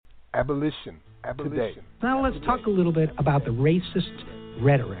Abolition. Today. Now let's talk a little bit about the racist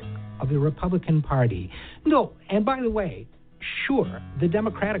rhetoric of the Republican Party. No, and by the way, sure, the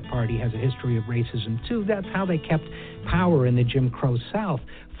Democratic Party has a history of racism too. That's how they kept power in the Jim Crow South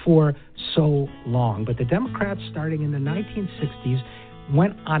for so long. But the Democrats, starting in the 1960s,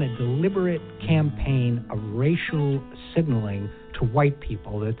 went on a deliberate campaign of racial signaling to white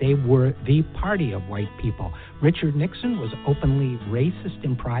people, that they were the party of white people. Richard Nixon was openly racist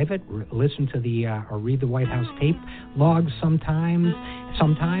in private. Listen to the or read the White House tape logs sometime.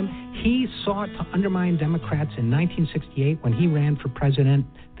 He sought to undermine Democrats in 1968 when he ran for president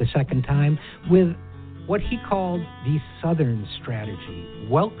the second time with what he called the Southern strategy,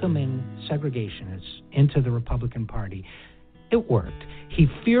 welcoming segregationists into the Republican Party. It worked. He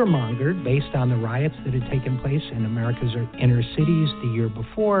fear-mongered based on the riots that had taken place in America's inner cities the year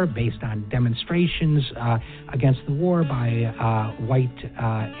before, based on demonstrations against the war by white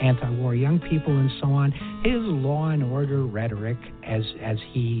anti-war young people and so on. His law and order rhetoric, as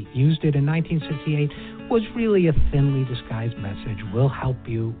he used it in 1968, was really a thinly disguised message. We'll help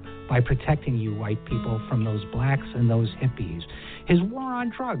you by protecting you white people from those blacks and those hippies. His war on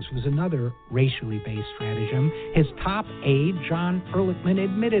drugs was another racially based stratagem. His top aide, John Ehrlichman,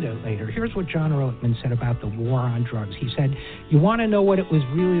 admitted it later. Here's what John Ehrlichman said about the war on drugs. He said, "You want to know what it was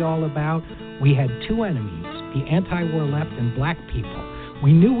really all about? We had two enemies, the anti-war left and black people.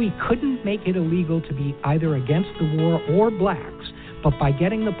 We knew we couldn't make it illegal to be either against the war or blacks, but by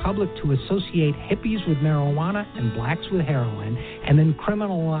getting the public to associate hippies with marijuana and blacks with heroin, and then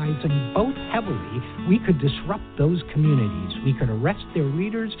criminalizing both heavily, we could disrupt those communities. We could arrest their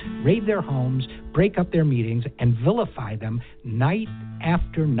leaders, raid their homes, break up their meetings, and vilify them night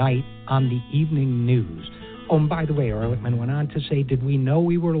after night on the evening news." Oh, and by the way, Ehrlichman went on to say, did we know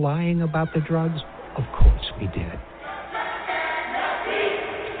we were lying about the drugs? Of course we did.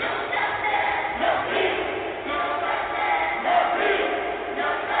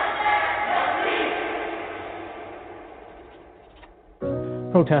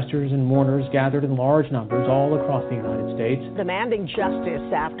 Protesters and mourners gathered in large numbers all across the United States, demanding justice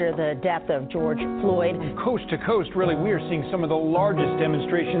after the death of George Floyd. From coast to coast, really, we are seeing some of the largest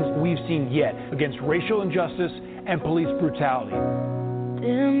demonstrations we've seen yet against racial injustice and police brutality.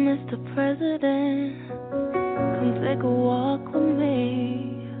 Dear Mr. President, come take a walk with me.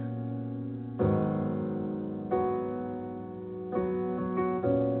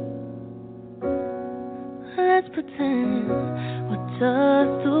 Let's pretend we're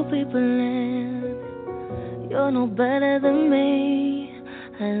just two people in. You're no better than me.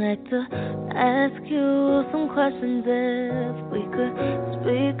 I'd like to ask you some questions if we could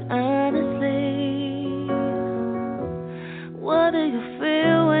speak honestly. What do you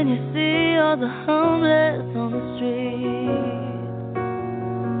feel when you see all the homeless on the street?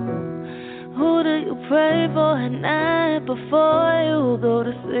 Who do you pray for at night before you go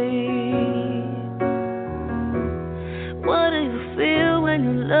to sleep? What do you feel when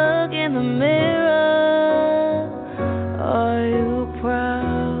you look in the mirror? Are you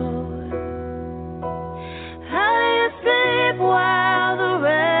proud? How do you sleep while the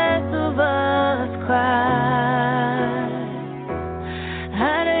rest of us cry?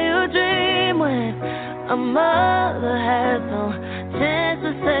 How do you dream when a mother has no chance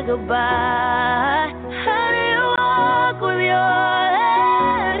to say goodbye? How do you walk with your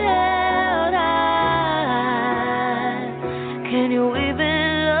head held high? Can you even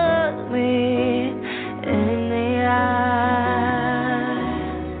look me in the eyes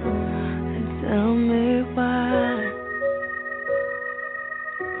and tell me why?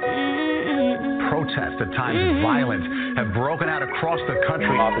 Protests, at times violent, have broken out across the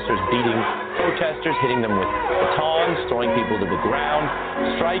country. Officers beating protesters, hitting them with batons, throwing people to the ground,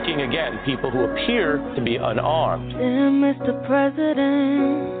 striking again people who appear to be unarmed. Dear Mr.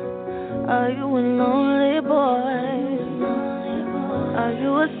 President, are you a lonely boy? Are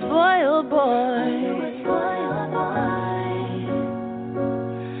you a spoiled boy?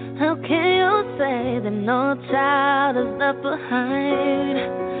 How can you say that no child is left behind?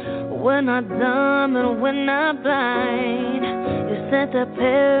 We're not dumb and we're not blind. You sent their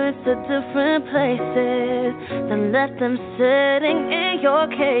parents to different places, then left them sitting in your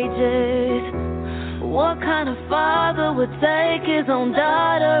cages. What kind of father would take his own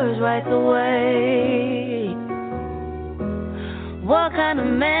daughter's rights away? What kind of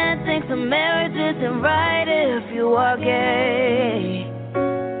man thinks a marriage isn't right if you are gay?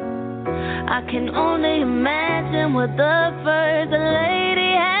 I can only imagine what the first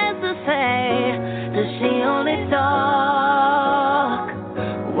lady has to say. Does she only talk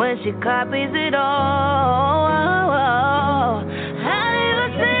when she copies it all? How do you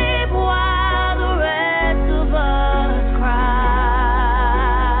sleep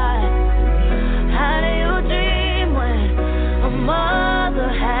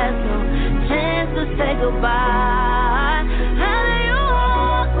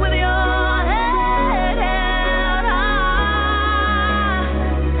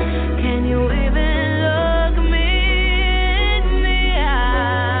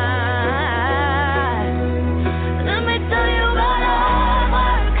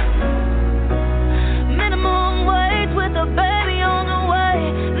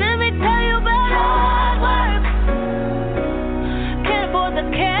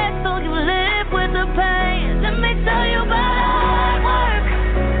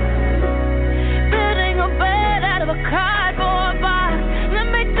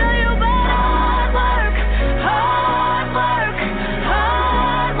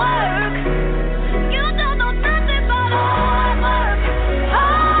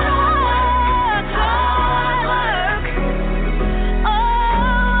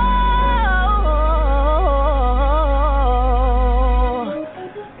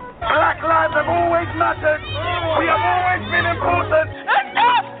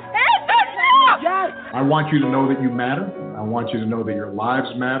I want you to know that you matter. I want you to know that your lives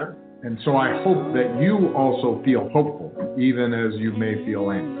matter. And so I hope that you also feel hopeful, even as you may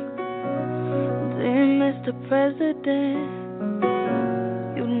feel angry. Dear Mr. President,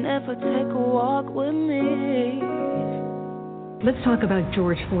 you never take a walk with me. Let's talk about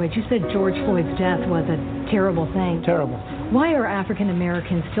George Floyd. You said George Floyd's death was a terrible thing. Terrible. Why are African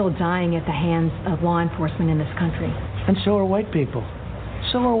Americans still dying at the hands of law enforcement in this country? And so are white people.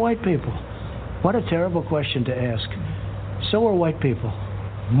 So are white people. What a terrible question to ask. So are white people.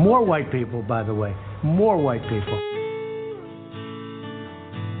 More white people, by the way. More white people.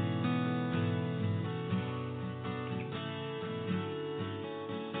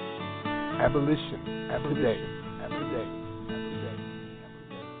 Abolition. Today.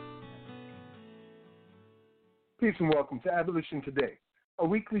 Peace and welcome to Abolition Today, a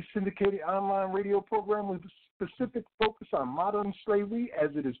weekly syndicated online radio program with a specific focus on modern slavery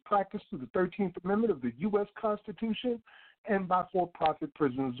as it is practiced through the 13th Amendment of the U.S. Constitution and by for-profit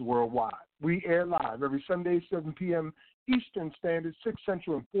prisons worldwide. We air live every Sunday, 7 p.m. Eastern Standard, 6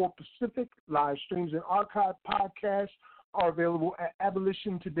 Central, and 4 Pacific. Live streams and archived podcasts are available at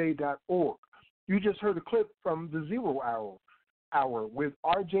abolitiontoday.org. You just heard a clip from the 0 Hour with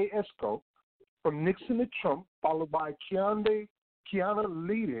R.J. Esco from Nixon to Trump, followed by Kiana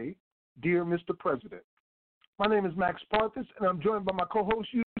Lede, Dear Mr. President. My name is Max Parthas, and I'm joined by my co-host,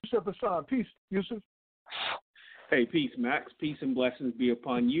 Yusuf Hassan. Peace, Yusuf. Hey, peace, Max. Peace and blessings be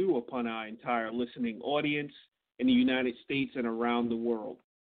upon you, upon our entire listening audience in the United States and around the world.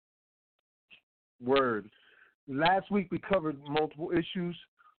 Word. Last week we covered multiple issues,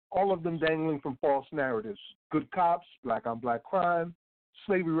 all of them dangling from false narratives. Good cops, black-on-black crime,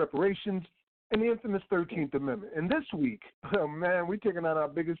 slavery reparations, and the infamous 13th Amendment. And this week, oh man, we're taking on our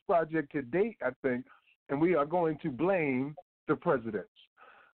biggest project to date, I think, and we are going to blame the presidents.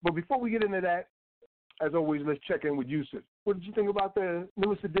 But before we get into that, as always, let's check in with Yusuf. What did you think about the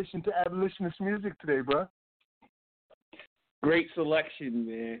newest addition to abolitionist music today, bro? Great selection,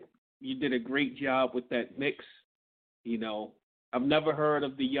 man. You did a great job with that mix. You know, I've never heard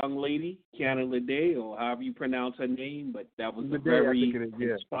of the young lady, Kiana Lede, or however you pronounce her name, but that was a very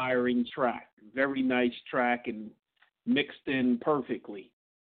inspiring track. Very nice track and mixed in perfectly.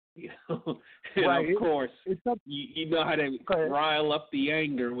 You know, and right. Of course, you know how to rile up the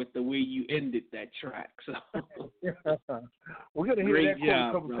anger with the way you ended that track. So we're gonna hear that quote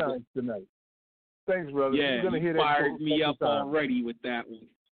a couple times tonight. Thanks, brother. Yeah, we're gonna hear that fired quote me up times. already with that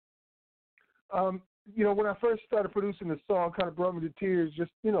one. You know, when I first started producing the song, kind of brought me to tears.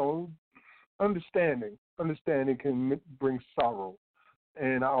 Just, you know, understanding can bring sorrow,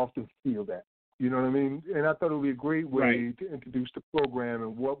 and I often feel that. You know what I mean? And I thought it would be a great way to introduce the program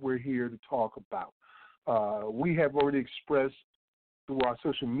and what we're here to talk about. We have already expressed through our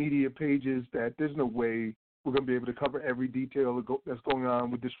social media pages that there's no way we're going to be able to cover every detail that's going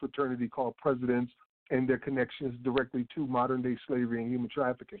on with this fraternity called Presidents and their connections directly to modern-day slavery and human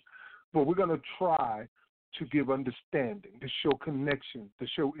trafficking. But we're going to try to give understanding, to show connection, to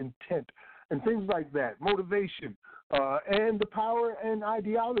show intent, and things like that, motivation, and the power and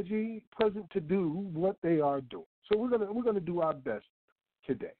ideology present to do what they are doing. So we're gonna do our best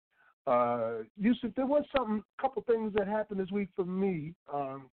today. Yusuf, there was a couple things that happened this week for me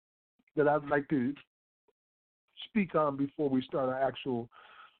that I'd like to speak on before we start our actual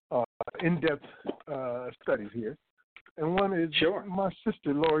in-depth studies here. And one is my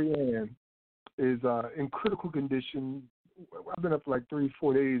sister, Lori Ann, is in critical condition. I've been up for like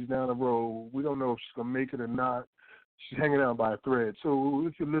 3-4 days down the road. We don't know if she's going to make it or not. She's hanging out by a thread. So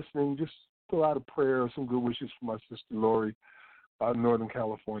if you're listening, just throw out a prayer or some good wishes for my sister, Lori, out in Northern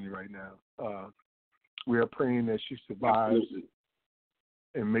California right now. We are praying that she survives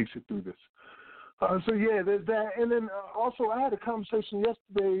and makes it through this. So, yeah, there's that. And then also I had a conversation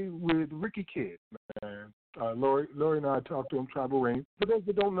yesterday with Ricky Kidd, man. Lori and I talked to him, Tribal Reign. For those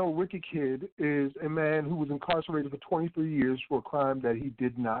that don't know, Ricky Kidd is a man who was incarcerated for 23 years for a crime that he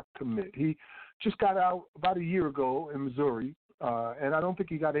did not commit. He just got out about a year ago in Missouri, and I don't think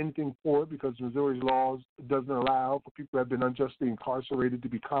he got anything for it because Missouri's laws doesn't allow for people who have been unjustly incarcerated to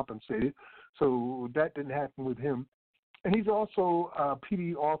be compensated. So that didn't happen with him. And he's also a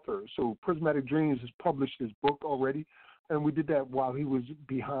PD author. So Prismatic Dreams has published his book already. And we did that while he was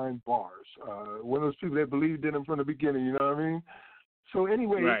behind bars. One of those people that believed in him from the beginning, you know what I mean? So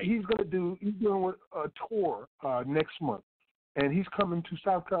anyway, he's doing a tour next month. And he's coming to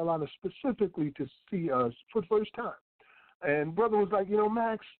South Carolina specifically to see us for the first time. And brother was like, you know,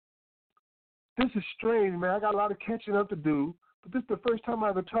 Max, this is strange, man. I got a lot of catching up to do. But this is the first time I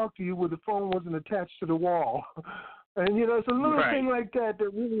ever talked to you where the phone wasn't attached to the wall. And, it's a little thing like that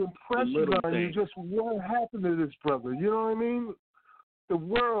really impresses on you just what happened to this brother. You know what I mean? The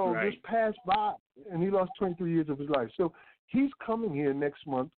world just passed by, and he lost 23 years of his life. So he's coming here next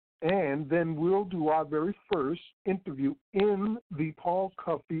month, and then we'll do our very first interview in the Paul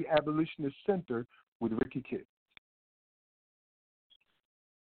Cuffey Abolitionist Center with Ricky Kidd.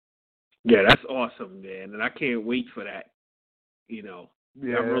 Yeah, that's awesome, man, and I can't wait for that. I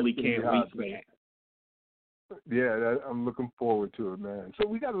really can't wait for that. Yeah, I'm looking forward to it, man. So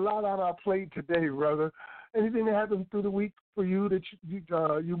we got a lot on our plate today, brother. Anything that happened through the week for you that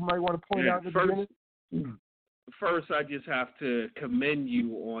you might want to point out at the beginning? First, I just have to commend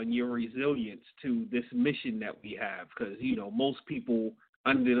you on your resilience to this mission that we have, because, most people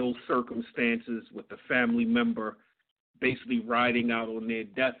under those circumstances with a family member basically riding out on their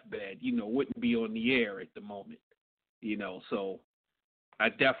deathbed, wouldn't be on the air at the moment, so I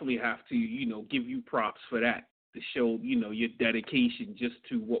definitely have to, give you props for that, to show, your dedication just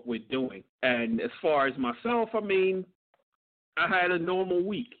to what we're doing. And as far as myself, I had a normal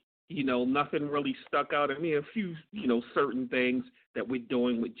week. Nothing really stuck out at me. A few, certain things that we're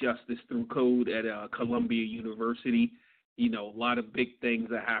doing with Justice Through Code at Columbia University. A lot of big things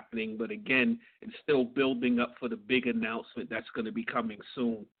are happening, but again, it's still building up for the big announcement that's going to be coming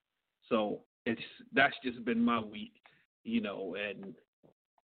soon. So that's just been my week, and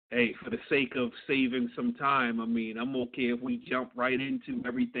hey, for the sake of saving some time, I'm okay if we jump right into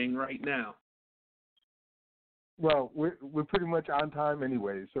everything right now. Well, we're pretty much on time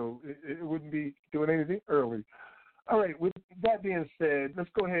anyway, so it wouldn't be doing anything early. All right, with that being said,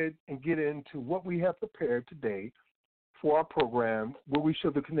 let's go ahead and get into what we have prepared today for our program, where we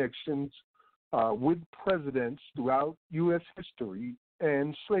show the connections with presidents throughout U.S. history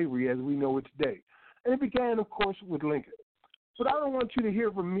and slavery as we know it today. And it began, of course, with Lincoln. But I don't want you to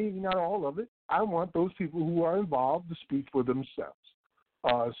hear from me, not all of it. I want those people who are involved to speak for themselves.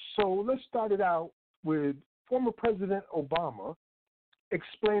 So let's start it out with former President Obama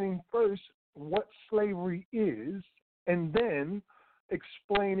explaining first what slavery is, and then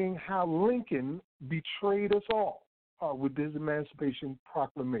explaining how Lincoln betrayed us all with his Emancipation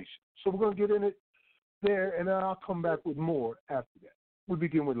Proclamation. So we're going to get in it there, and then I'll come back with more after that. We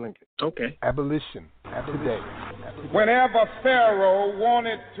begin with Lincoln. Okay. Abolition. Today. Whenever Pharaoh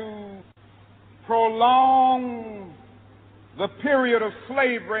wanted to prolong the period of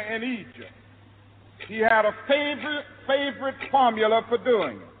slavery in Egypt, he had a favorite formula for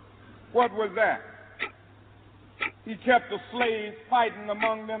doing it. What was that? He kept the slaves fighting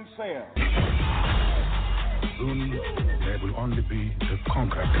among themselves. Soon there will only be the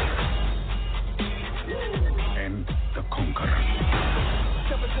conquered and the conqueror.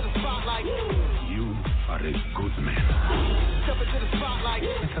 Step into the spotlight. You are a good man. Step into the spotlight.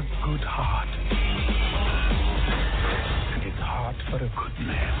 With a good heart. And it's hard for a good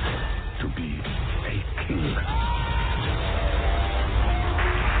man to be a king.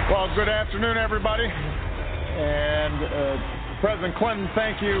 Well, good afternoon, everybody. And President Clinton,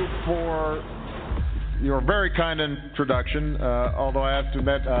 thank you for your very kind introduction, although I have to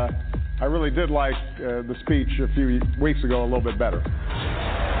admit I really did like the speech a few weeks ago a little bit better.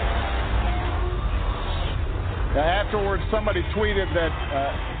 Afterwards, somebody tweeted that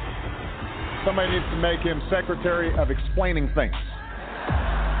somebody needs to make him Secretary of Explaining Things.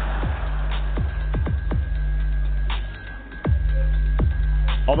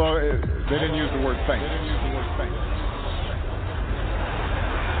 Although they didn't use the word thing.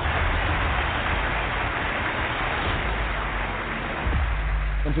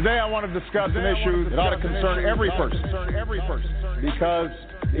 And today I want to discuss an issue that ought to concern every person, because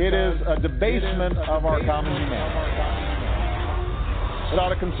it is a debasement of our common humanity. It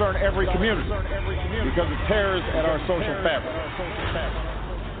ought to concern every community, because it tears at our social fabric.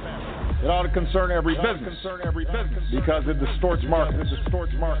 It ought to concern every business, because it distorts markets.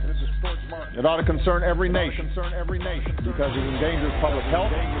 It ought to concern every nation, because it endangers public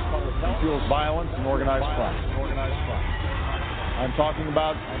health and fuels violence and organized crime. I'm talking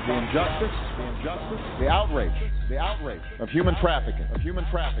about the injustice, the outrage of human trafficking,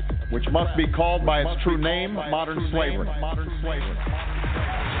 which must be called by its true name, modern slavery.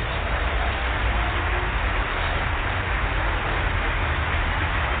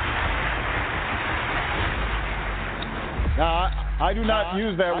 Now, I do not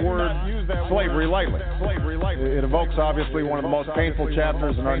use that word slavery lightly. It evokes, obviously, one of the most painful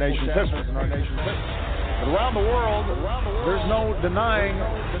chapters in our nation's history. But around the world, there's no denying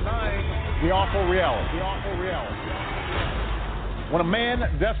the awful reality. When a man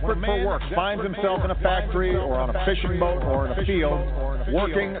desperate for work finds himself in a factory or on a fishing boat or in a field,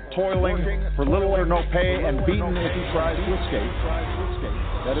 working, toiling for little or no pay and beaten if he tries to escape,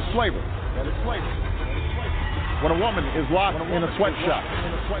 that is slavery. When a woman is locked in a sweatshop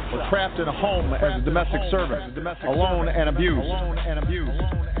or trapped in a home as a domestic servant, alone and abused,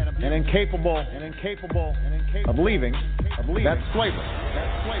 and incapable of leaving, that's slavery.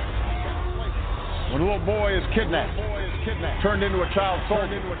 When a little boy is kidnapped, turned into a child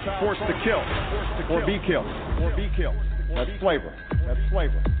soldier, forced to kill or be killed, that's slavery.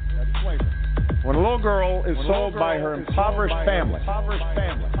 When a little girl is sold by her impoverished family,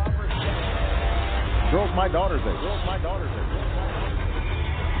 girls my daughter's age,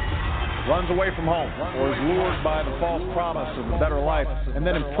 runs away from home or is lured by the false promise of a better life and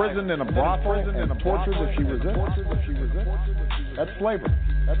then imprisoned in a brothel and tortured if she resists, that's slavery.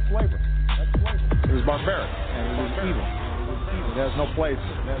 It is barbaric and it is evil. It has no place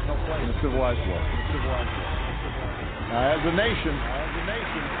in a civilized world. Now, as a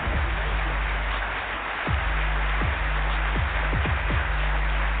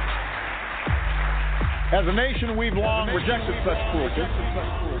nation, we've long rejected such cruelty.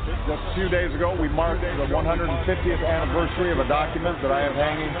 Just a few days ago, we marked the 150th anniversary of a document that I have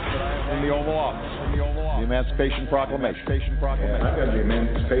hanging in the Oval Office, the Emancipation Proclamation. And I've got the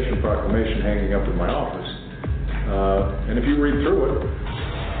Emancipation Proclamation hanging up in my office. And if you read through it,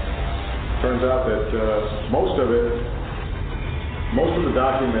 turns out that most of the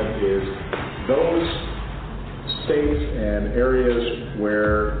document is those states and areas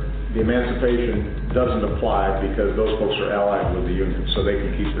where the emancipation doesn't apply because those folks are allied with the Union, so they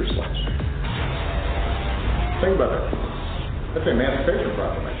can keep their slaves. Think about that. That's the Emancipation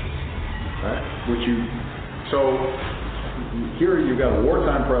Proclamation, right? So here you've got a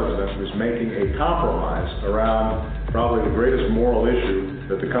wartime president who's making a compromise around probably the greatest moral issue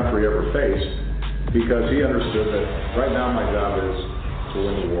that the country ever faced, because he understood that right now my job is to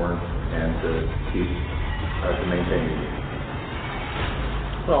win the war and to maintain the Union.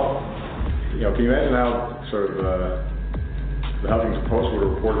 Well, can you imagine how sort of the Huffington Post would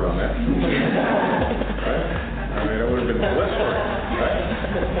have reported on that? Right? I mean, it would have been blistering, right?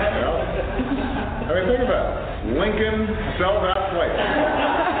 I mean, think about it. Lincoln sells out slaves,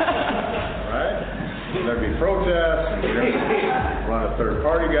 right? There'd be protests, and you're going to run a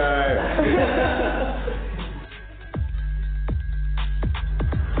third-party guy.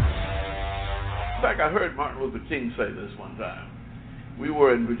 In fact, I heard Martin Luther King say this one time. We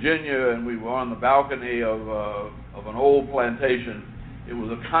were in Virginia, and we were on the balcony of an old plantation. It was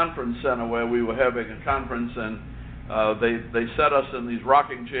a conference center where we were having a conference, and they set us in these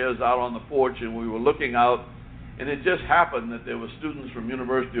rocking chairs out on the porch, and we were looking out, and it just happened that there were students from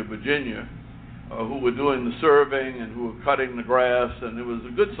University of Virginia who were doing the serving and who were cutting the grass, and it was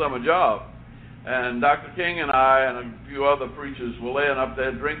a good summer job. And Dr. King and I and a few other preachers were laying up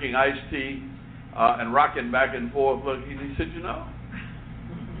there drinking iced tea and rocking back and forth. Look, he said,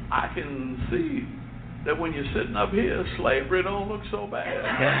 I can see that when you're sitting up here, slavery don't look so bad.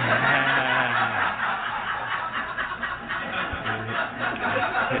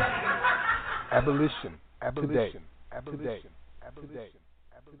 Abolition.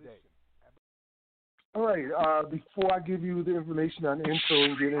 All right. Before I give you the information on intro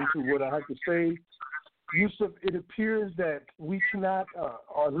and get into what I have to say, Yusuf, it appears that we cannot,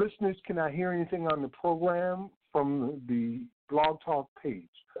 our listeners cannot hear anything on the program from the Blog Talk page.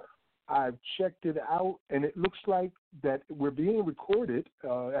 I've checked it out, and it looks like that we're being recorded,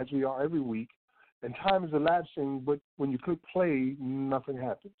 as we are every week, and time is elapsing, but when you click play, nothing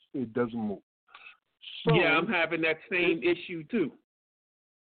happens. It doesn't move. So, yeah, I'm having that same issue, too.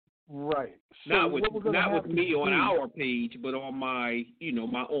 Right. So not with me on our page, but on my,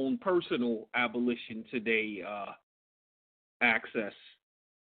 my own personal Abolition Today access.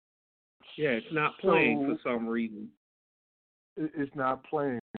 Yeah, it's not playing for some reason. It's not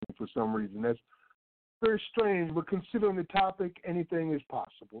playing for some reason. That's very strange, but considering the topic, anything is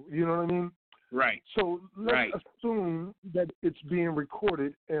possible. You know what I mean? Right. So let's assume that it's being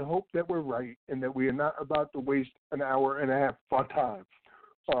recorded and hope that we're right and that we are not about to waste an hour and a half of our time.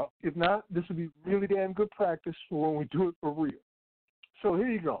 If not, this would be really damn good practice for when we do it for real. So here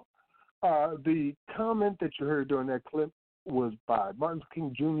you go. The comment that you heard during that clip was by Martin Luther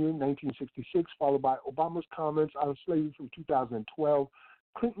King Jr., 1966, followed by Obama's comments on slavery from 2012,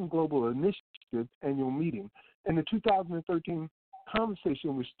 Clinton Global Initiative annual meeting, and the 2013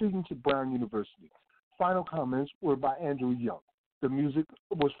 conversation with students at Brown University. Final comments were by Andrew Young. The music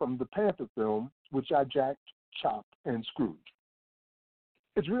was from the Panther film, which I jacked, chopped, and screwed.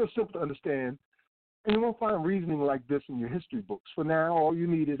 It's real simple to understand And you won't find reasoning like this in your history books. For now, all you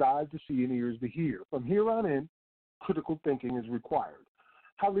need is eyes to see and ears to hear. From here on in, critical thinking is required.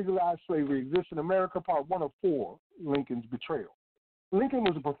 How legalized slavery exists in America, part 104, Lincoln's betrayal. Lincoln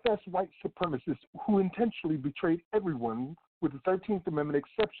was a professed white supremacist who intentionally betrayed everyone with the 13th Amendment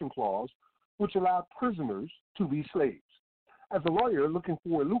exception clause, which allowed prisoners to be slaves. As a lawyer looking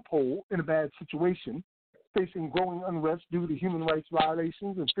for a loophole in a bad situation, facing growing unrest due to human rights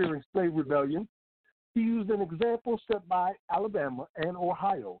violations and fearing slave rebellion, he used an example set by Alabama and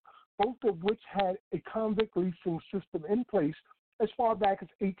Ohio, both of which had a convict leasing system in place as far back as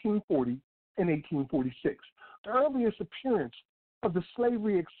 1840 and 1846. The earliest appearance of the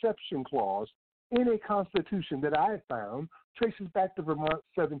slavery exception clause in a constitution that I have found traces back to Vermont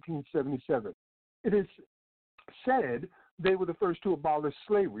 1777. It is said they were the first to abolish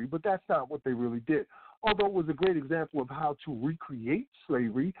slavery, but that's not what they really did. Although it was a great example of how to recreate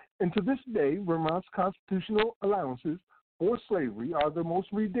slavery, and to this day, Vermont's constitutional allowances for slavery are the most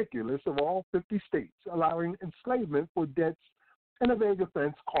ridiculous of all 50 states, allowing enslavement for debts and a vague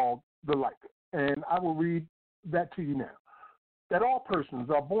offense called the like. And I will read that to you now. That all persons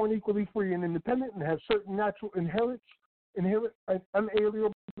are born equally free and independent and have certain natural inherent and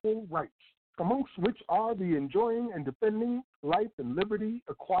unalienable rights, amongst which are the enjoying and defending life and liberty,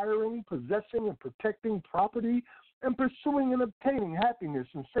 acquiring, possessing, and protecting property, and pursuing and obtaining happiness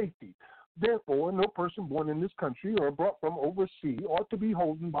and safety. Therefore, no person born in this country or brought from overseas ought to be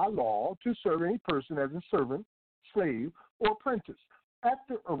holden by law to serve any person as a servant, slave, or apprentice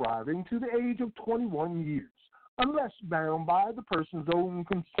after arriving to the age of 21 years, unless bound by the person's own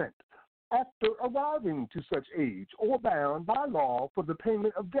consent after arriving to such age, or bound by law for the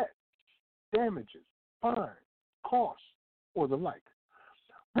payment of debt, damages, fines, costs, or the like.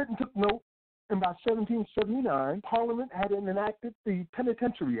 Britain took note, and by 1779, Parliament had enacted the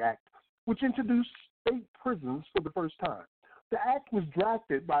Penitentiary Act, which introduced state prisons for the first time. The act was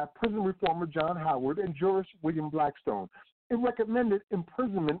drafted by prison reformer John Howard and jurist William Blackstone. It recommended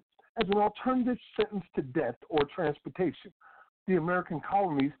imprisonment as an alternative sentence to death or transportation. The American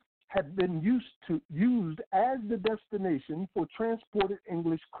colonies had been used as the destination for transported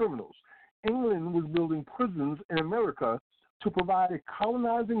English criminals. England was building prisons in America to provide a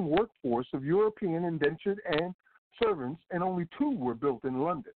colonizing workforce of European indentured and servants, and only 2 were built in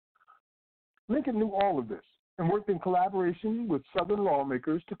London. Lincoln knew all of this and worked in collaboration with Southern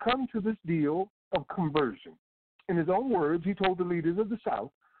lawmakers to come to this deal of conversion. In his own words, he told the leaders of the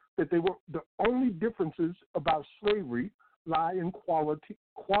South that they were the only differences about slavery lie in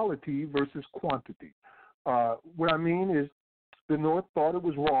quality versus quantity. What I mean is the North thought it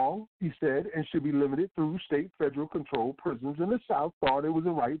was wrong, he said, and should be limited through state, federal controlled prisons, and the South thought it was a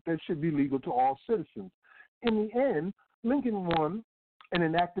right that should be legal to all citizens. In the end, Lincoln won and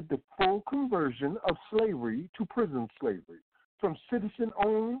enacted the full conversion of slavery to prison slavery, from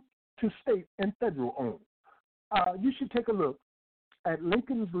citizen-owned to state and federal-owned. You should take a look at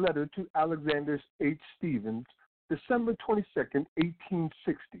Lincoln's letter to Alexander H. Stephens, December 22nd,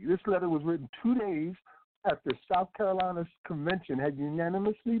 1860. This letter was written 2 days after South Carolina's convention had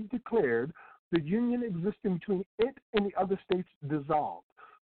unanimously declared the union existing between it and the other states dissolved.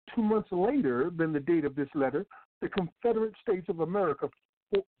 2 months later than the date of this letter, the Confederate States of America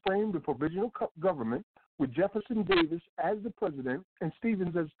framed a provisional government with Jefferson Davis as the president and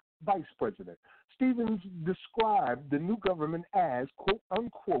Stephens as vice president. Stephens described the new government as, quote,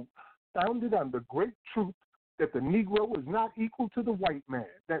 unquote, founded on the great truth that the Negro was not equal to the white man,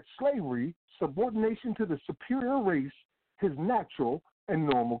 that slavery, subordination to the superior race, his natural and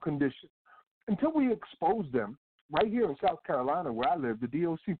normal condition. Until we exposed them, right here in South Carolina where I live, the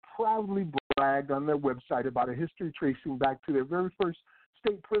DOC proudly bragged on their website about a history tracing back to their very first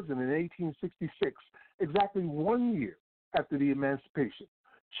state prison in 1866, exactly 1 year after the emancipation.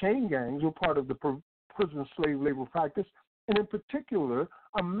 Chain gangs were part of the prison slave labor practice, and in particular,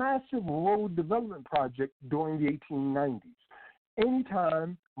 a massive road development project during the 1890s.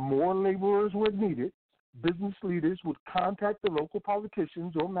 Anytime more laborers were needed, business leaders would contact the local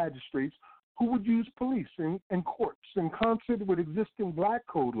politicians or magistrates who would use police and courts in concert with existing black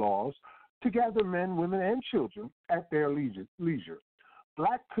code laws to gather men, women, and children at their leisure.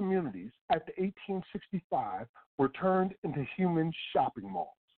 Black communities after 1865 were turned into human shopping malls.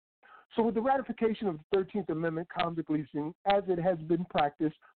 So with the ratification of the 13th Amendment, convict leasing, as it has been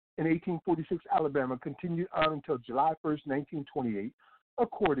practiced in 1846, Alabama continued on until July 1st, 1928,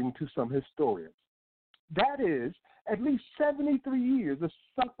 according to some historians. That is at least 73 years of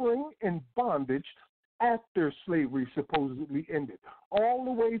suffering and bondage after slavery supposedly ended, all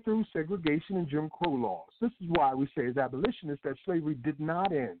the way through segregation and Jim Crow laws. This is why we say as abolitionists that slavery did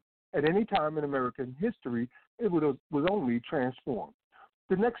not end At any time in American history, it was only transformed.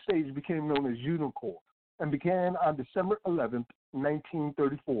 The next stage became known as Unicor and began on December 11,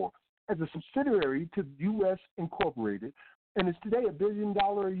 1934, as a subsidiary to U.S. Incorporated, and is today a $1 billion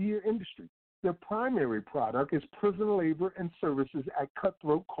a year industry. Their primary product is prison labor and services at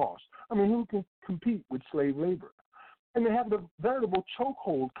cutthroat costs. I mean, who can compete with slave labor? And they have the veritable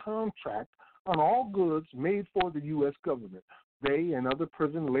chokehold contract on all goods made for the U.S. government. They and other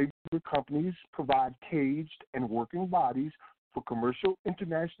prison labor companies provide caged and working bodies for commercial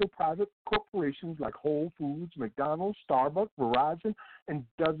international private corporations like Whole Foods, McDonald's, Starbucks, Verizon, and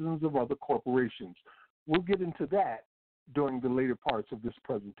dozens of other corporations. We'll get into that during the later parts of this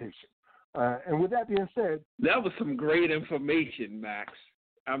presentation. And with that being said... That was some great information, Max.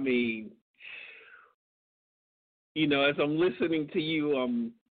 I mean, you know, as I'm listening to you,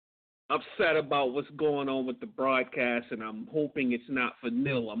 I'm upset about what's going on with the broadcast, and I'm hoping it's not for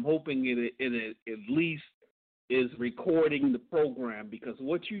nil. I'm hoping it at least is recording the program, because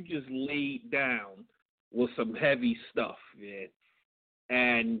what you just laid down was some heavy stuff, man.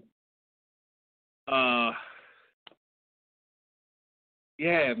 And,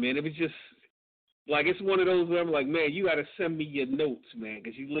 yeah, man, it was just, like, it's one of those where I'm like, man, you got to send me your notes, man,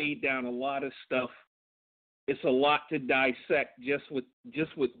 because you laid down a lot of stuff. It's a lot to dissect just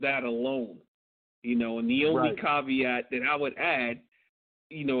with that alone, you know. And the only caveat that I would add,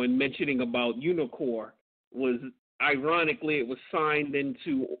 you know, in mentioning about Unicor was, ironically, it was signed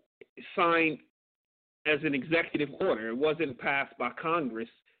as an executive order. It wasn't passed by Congress.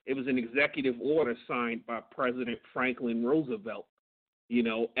 It was an executive order signed by President Franklin Roosevelt, you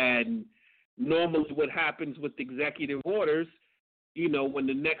know. And normally what happens with executive orders, you know, when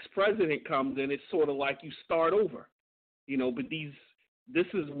the next president comes in, it's sort of like you start over, you know. But this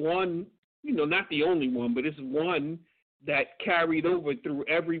is one, you know, not the only one, but it's one that carried over through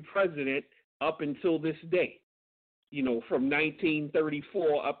every president up until this day. You know, from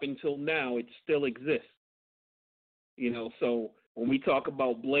 1934 up until now, it still exists. You know, so when we talk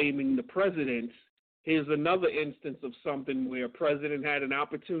about blaming the presidents, here's another instance of something where a president had an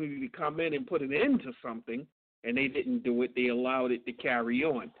opportunity to come in and put an end to something, and they didn't do it. They allowed it to carry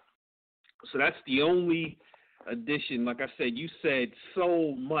on. So that's the only addition. Like I said, you said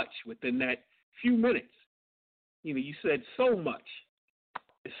so much within that few minutes. You know, you said so much.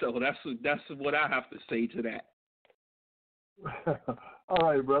 So that's what I have to say to that. All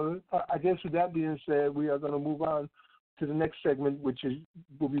right, brother. I guess with that being said, we are going to move on to the next segment, which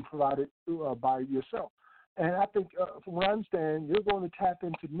will be provided by yourself. And I think, from what I understand, you're going to tap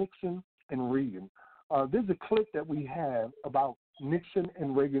into Nixon and Reagan. There's a clip that we have about Nixon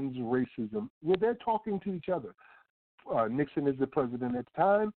and Reagan's racism, where they're talking to each other. Nixon is the president at the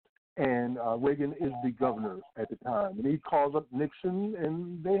time, and Reagan is the governor at the time. And he calls up Nixon,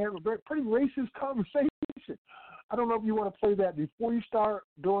 and they have a pretty racist conversation. I don't know if you want to play that before you start,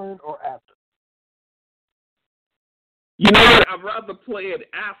 during, or after. You know what? I'd rather play it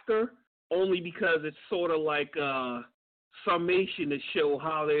after, only because it's sort of like a summation to show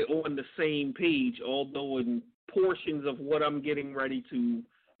how they're on the same page, although in portions of what I'm getting ready to,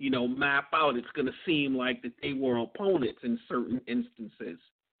 you know, map out, it's going to seem like that they were opponents in certain instances.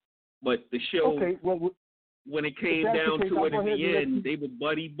 But the show, when it came down to it in the end, they were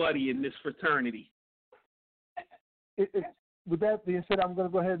buddy-buddy in this fraternity. With that being said, I'm going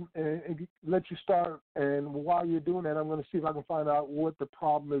to go ahead and let you start. And while you're doing that, I'm going to see if I can find out what the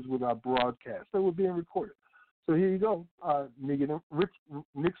problem is with our broadcast. So we're being recorded. So here you go,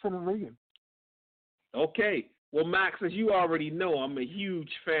 Nixon and Reagan. Okay. Well, Max, as you already know, I'm a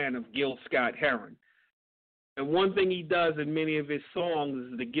huge fan of Gil Scott-Heron. And one thing he does in many of his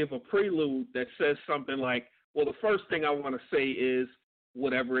songs is to give a prelude that says something like, well, the first thing I want to say is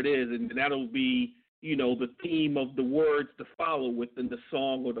whatever it is, and that'll be, you know, the theme of the words to follow within the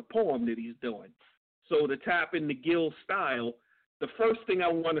song or the poem that he's doing. So to tap into Gil's style, the first thing I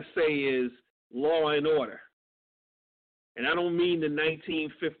want to say is Law and Order. And I don't mean the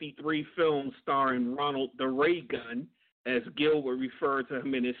 1953 film starring Ronald the Ray Gun, as Gil would refer to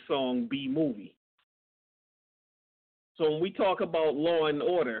him in his song B-Movie. So when we talk about law and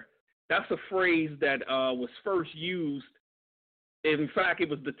order, that's a phrase that was first used. In fact, it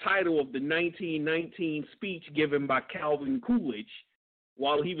was the title of the 1919 speech given by Calvin Coolidge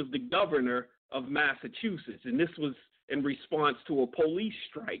while he was the governor of Massachusetts. And this was in response to a police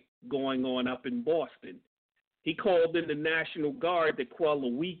strike going on up in Boston. He called in the National Guard to quell a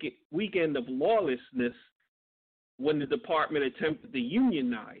weekend of lawlessness when the department attempted to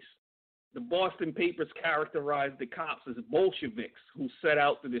unionize. The Boston papers characterized the cops as Bolsheviks who set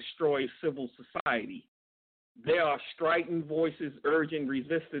out to destroy civil society. There are strident voices urging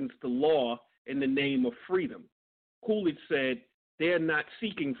resistance to law in the name of freedom. Coolidge said, they're not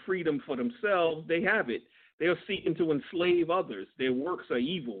seeking freedom for themselves, they have it. They are seeking to enslave others. Their works are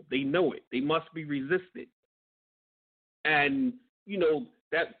evil. They know it. They must be resisted. And, you know,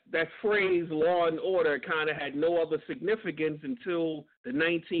 that phrase, law and order, kind of had no other significance until the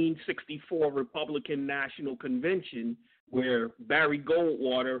 1964 Republican National Convention, where Barry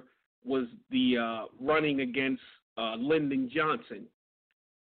Goldwater was the running against Lyndon Johnson.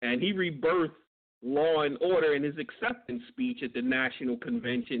 And he rebirthed law and order in his acceptance speech at the National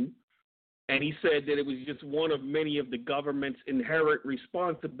Convention. And he said that it was just one of many of the government's inherent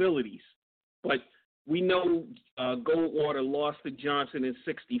responsibilities. But we know Goldwater lost to Johnson in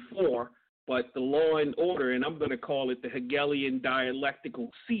 1964, but the law and order, and I'm going to call it the Hegelian dialectical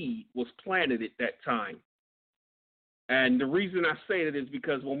seed, was planted at that time. And the reason I say that is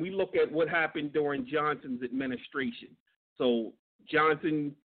because when we look at what happened during Johnson's administration, so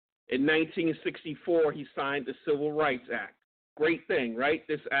Johnson, in 1964, he signed the Civil Rights Act. Great thing, right?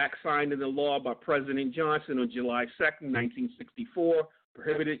 This act signed into law by President Johnson on July 2nd, 1964,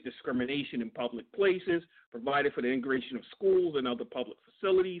 prohibited discrimination in public places, provided for the integration of schools and other public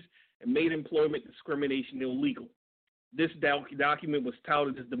facilities, and made employment discrimination illegal. This document was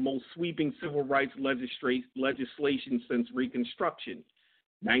touted as the most sweeping civil rights legislation since Reconstruction.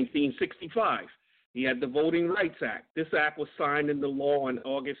 1965, he had the Voting Rights Act. This act was signed into law on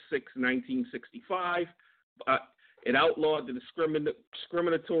August 6, 1965. It outlawed the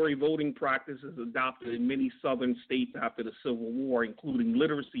discriminatory voting practices adopted in many southern states after the Civil War, including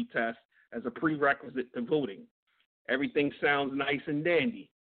literacy tests as a prerequisite to voting. Everything sounds nice and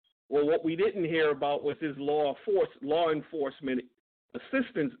dandy. Well, what we didn't hear about was his law enforcement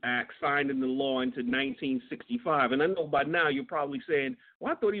assistance act signed into law into 1965. And I know by now you're probably saying,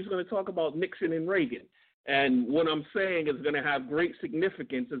 well, I thought he was going to talk about Nixon and Reagan. And what I'm saying is going to have great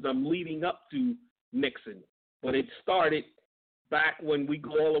significance as I'm leading up to Nixon. But it started back when we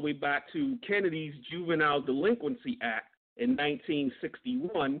go all the way back to Kennedy's Juvenile Delinquency Act in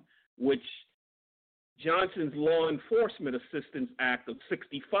 1961, which Johnson's Law Enforcement Assistance Act of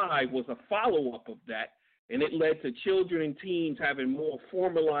 65 was a follow-up of that, and it led to children and teens having more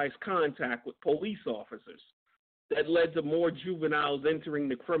formalized contact with police officers. That led to more juveniles entering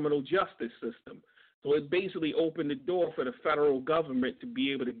the criminal justice system. So it basically opened the door for the federal government to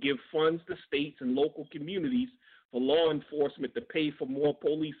be able to give funds to states and local communities for law enforcement to pay for more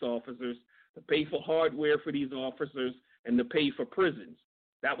police officers, to pay for hardware for these officers, and to pay for prisons.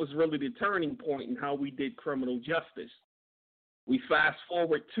 That was really the turning point in how we did criminal justice. We fast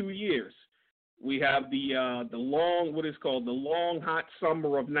forward 2 years. We have the long hot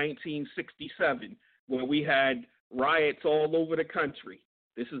summer of 1967, where we had riots all over the country.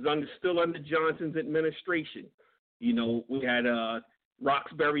 This is still under Johnson's administration. You know, we had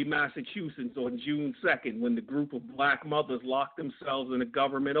Roxbury, Massachusetts on June 2nd when the group of black mothers locked themselves in a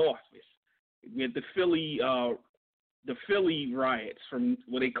government office. We had the Philly riots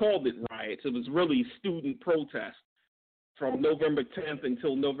they called it riots. It was really student protests from November 10th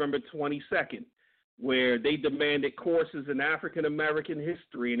until November 22nd, where they demanded courses in African American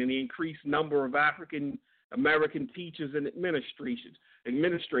history and an increased number of African American teachers and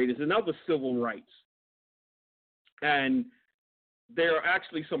administrators and other civil rights. And there are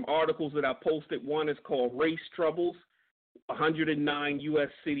actually some articles that I posted. One is called Race Troubles. 109 U.S.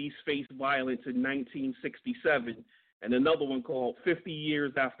 cities faced violence in 1967. And another one called 50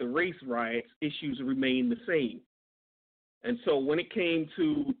 Years After Race Riots, Issues Remain the Same. And so when it came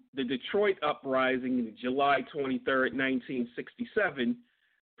to the Detroit uprising on July 23rd, 1967,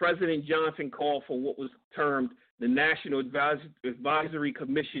 President Johnson called for what was termed the National Advisory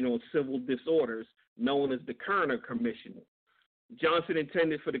Commission on Civil Disorders, known as the Kerner Commission. Johnson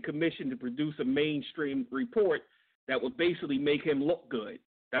intended for the commission to produce a mainstream report that would basically make him look good.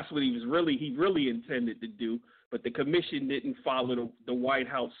 That's what he really intended to do, but the commission didn't follow the White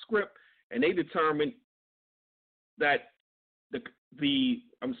House script, and they determined that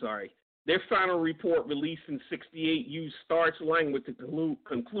their final report released in 1968 used starch language to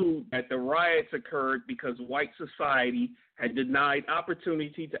conclude that the riots occurred because white society had denied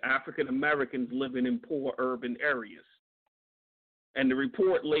opportunity to African Americans living in poor urban areas. And the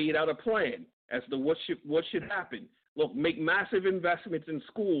report laid out a plan as to what should happen. Look, make massive investments in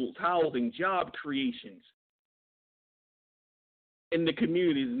schools, housing, job creations in the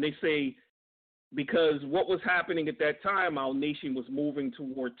communities. And they say, because what was happening at that time, our nation was moving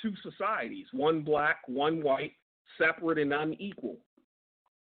toward two societies, one black, one white, separate and unequal.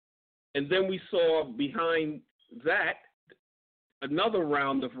 And then we saw behind that another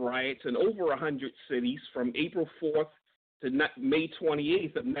round of riots in over 100 cities from April 4th to May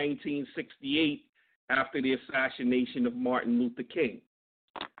 28th of 1968 after the assassination of Martin Luther King.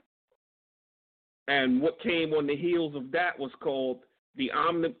 And what came on the heels of that was called the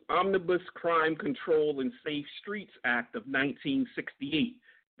Omnibus Crime Control and Safe Streets Act of 1968.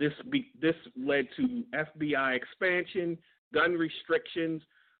 This led to FBI expansion, gun restrictions,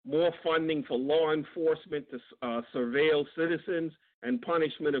 more funding for law enforcement to surveil citizens, and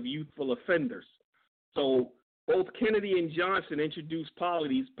punishment of youthful offenders. So both Kennedy and Johnson introduced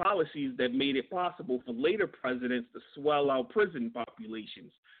policies that made it possible for later presidents to swell out prison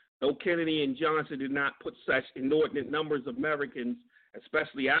populations. Though Kennedy and Johnson did not put such inordinate numbers of Americans,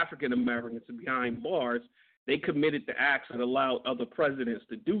 especially African Americans, behind bars, they committed to acts that allowed other presidents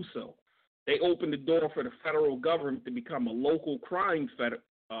to do so. They opened the door for the federal government to become a local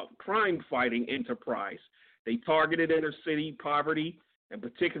crime-fighting enterprise. They targeted inner-city poverty, and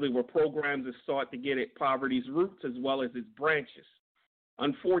particularly were programs that sought to get at poverty's roots as well as its branches.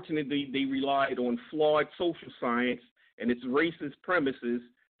 Unfortunately, they relied on flawed social science and its racist premises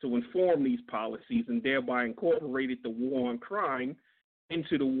to inform these policies and thereby incorporated the war on crime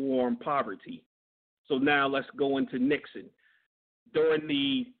into the war on poverty. So now let's go into Nixon. During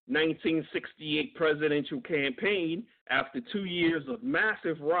the 1968 presidential campaign, after 2 years of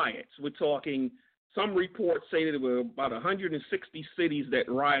massive riots, we're talking, some reports say that there were about 160 cities that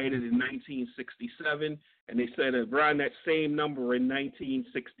rioted in 1967, and they said around that same number in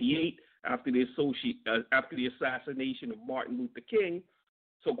 1968 after the assassination of Martin Luther King.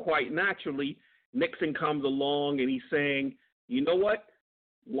 So quite naturally, Nixon comes along and he's saying, you know what?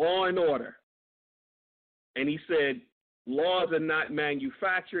 Law and order. And he said, laws are not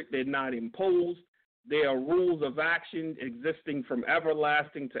manufactured, they're not imposed. They are rules of action existing from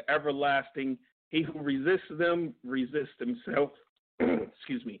everlasting to everlasting. He who resists them resists himself.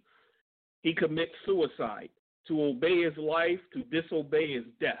 Excuse me. He commits suicide. To obey is life, to disobey is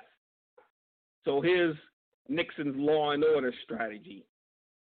death. So here's Nixon's law and order strategy.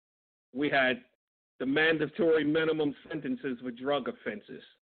 We had the mandatory minimum sentences for drug offenses,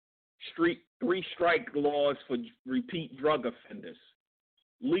 3 strike laws for repeat drug offenders,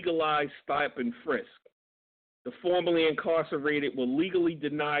 legalized stop and frisk. The formerly incarcerated were legally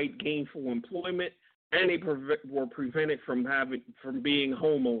denied gainful employment, and they were prevented from being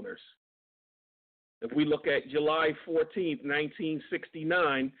homeowners. If we look at July 14th,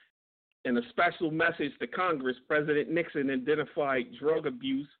 1969, in a special message to Congress, President Nixon identified drug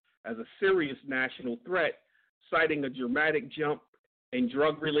abuse as a serious national threat, citing a dramatic jump in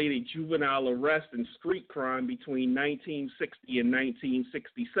drug-related juvenile arrest and street crime between 1960 and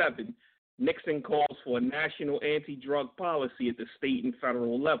 1967. Nixon calls for a national anti-drug policy at the state and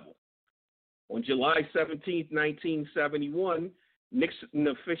federal level. On July 17, 1971, Nixon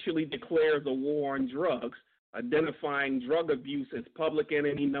officially declares a war on drugs, identifying drug abuse as public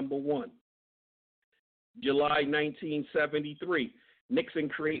enemy number 1. July 1973, Nixon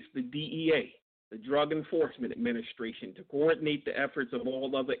creates the DEA, the Drug Enforcement Administration, to coordinate the efforts of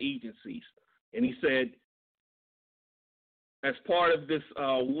all other agencies. And he said, as part of this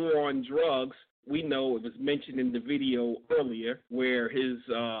war on drugs, we know it was mentioned in the video earlier where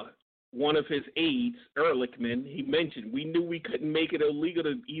one of his aides, Ehrlichman, he mentioned, we knew we couldn't make it illegal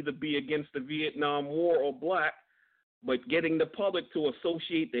to either be against the Vietnam War or black, but getting the public to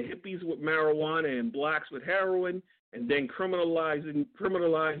associate the hippies with marijuana and blacks with heroin, and then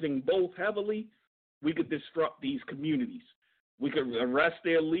criminalizing both heavily, we could disrupt these communities. We could arrest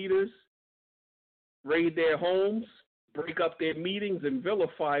their leaders, raid their homes, break up their meetings, and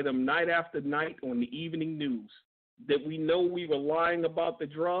vilify them night after night on the evening news. Did we know we were lying about the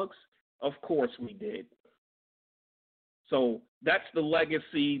drugs? Of course we did. So that's the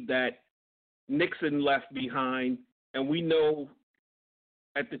legacy that Nixon left behind, and we know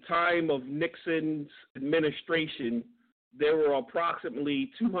at the time of Nixon's administration, there were approximately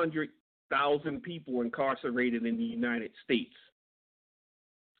 200,000 people incarcerated in the United States.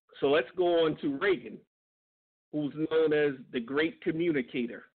 So let's go on to Reagan, who's known as the Great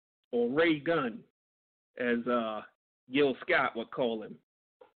Communicator, or Ray Gun, as Gil Scott would call him.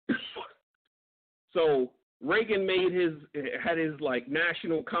 So Reagan had his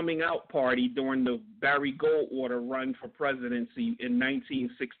national coming out party during the Barry Goldwater run for presidency in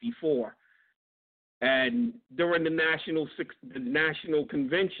 1964, and during the national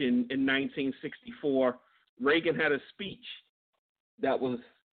convention in 1964, Reagan had a speech that was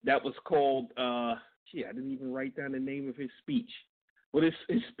called. I didn't even write down the name of his speech, but his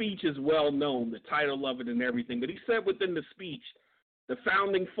speech is well known, the title of it and everything. But he said within the speech The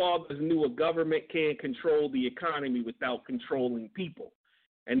founding fathers knew a government can't control the economy without controlling people.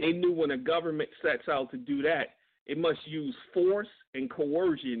 And they knew when a government sets out to do that, it must use force and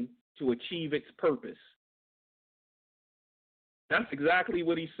coercion to achieve its purpose. That's exactly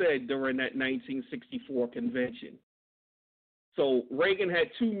what he said during that 1964 convention. So Reagan had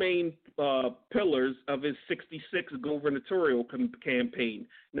two main pillars of his 66 gubernatorial campaign.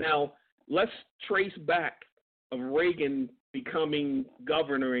 Now, let's trace back of Reagan becoming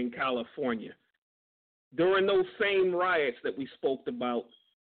governor in California. During those same riots that we spoke about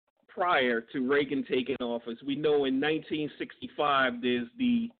prior to Reagan taking office, we know in 1965 there's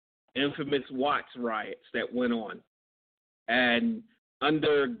the infamous Watts riots that went on. And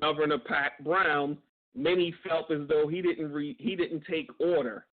under Governor Pat Brown, many felt as though he didn't take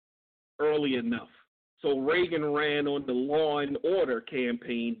order early enough. So Reagan ran on the Law and Order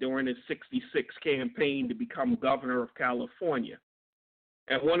campaign during his 66 campaign to become governor of California.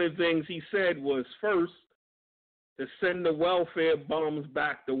 And one of the things he said was, first, to send the welfare bums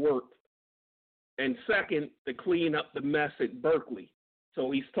back to work, and second, to clean up the mess at Berkeley.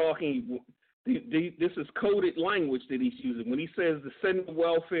 So he's talking, this is coded language that he's using. When he says to send the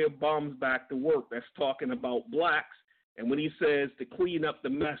welfare bums back to work, that's talking about blacks. And when he says to clean up the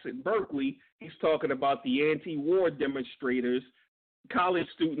mess at Berkeley, he's talking about the anti-war demonstrators, college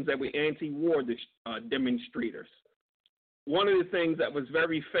students that were anti-war demonstrators. One of the things that was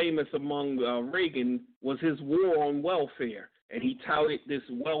very famous among Reagan was his war on welfare, and he touted this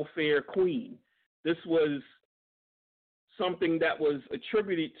welfare queen. This was something that was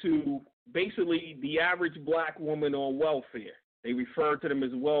attributed to basically the average black woman on welfare. They referred to them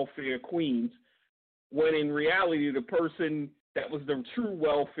as welfare queens, when in reality the person that was the true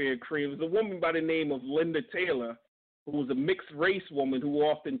welfare queen was a woman by the name of Linda Taylor, who was a mixed race woman who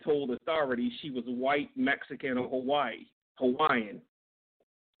often told authorities she was white, Mexican, or Hawaiian.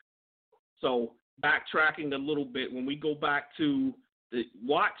 So backtracking a little bit, when we go back to the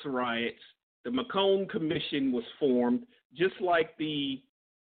Watts riots, the McCone Commission was formed. Just like the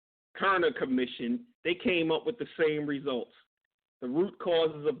Kerner Commission, they came up with the same results. The root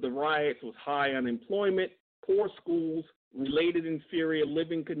causes of the riots was high unemployment, poor schools, related inferior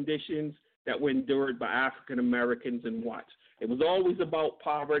living conditions that were endured by African Americans and whites. It was always about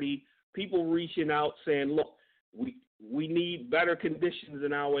poverty, people reaching out saying, look, we need better conditions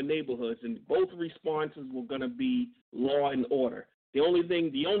in our neighborhoods, and both responses were going to be law and order. The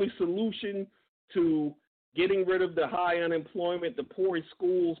only solution to getting rid of the high unemployment, the poor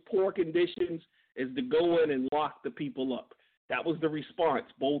schools, poor conditions, is to go in and lock the people up. That was the response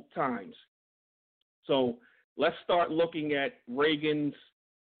both times. So let's start looking at Reagan's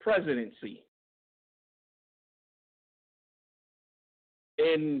presidency.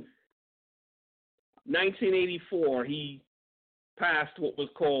 In 1984, he passed what was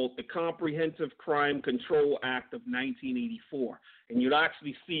called the Comprehensive Crime Control Act of 1984. And you'll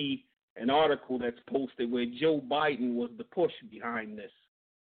actually see an article that's posted where Joe Biden was the push behind this.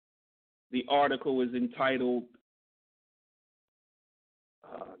 The article is entitled,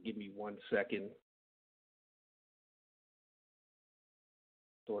 give me 1 second.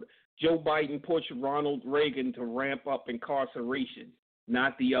 Joe Biden pushed Ronald Reagan to ramp up incarceration,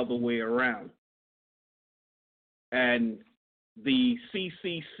 not the other way around. And the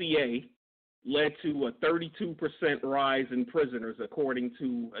CCCA led to a 32% rise in prisoners, according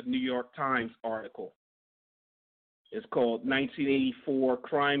to a New York Times article. It's called 1984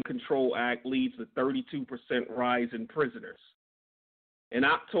 Crime Control Act leads to 32% rise in prisoners. In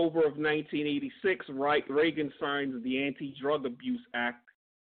October of 1986, Reagan signs the Anti-Drug Abuse Act,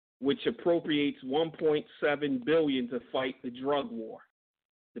 which appropriates $1.7 billion to fight the drug war.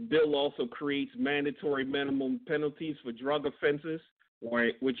 The bill also creates mandatory minimum penalties for drug offenses,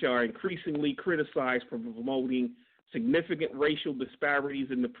 which are increasingly criticized for promoting significant racial disparities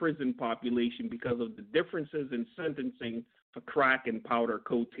in the prison population because of the differences in sentencing for crack and powder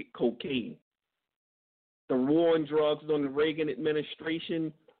cocaine. The war on drugs under the Reagan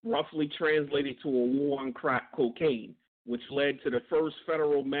administration roughly translated to a war on crack cocaine, which led to the first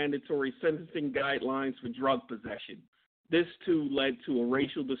federal mandatory sentencing guidelines for drug possession. This, too, led to a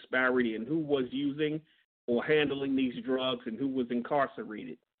racial disparity in who was using or handling these drugs and who was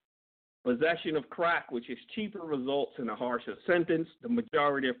incarcerated. Possession of crack, which is cheaper, results in a harsher sentence. The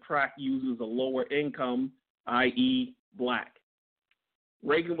majority of crack users are lower income, i.e., black.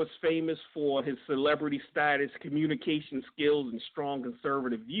 Reagan was famous for his celebrity status, communication skills, and strong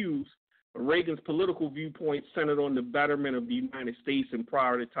conservative views. But Reagan's political viewpoint centered on the betterment of the United States and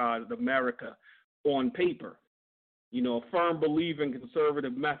prioritized America on paper. You know, a firm believer in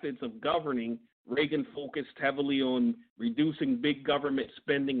conservative methods of governing, Reagan focused heavily on reducing big government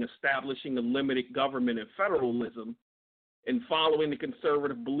spending, establishing a limited government and federalism, and following the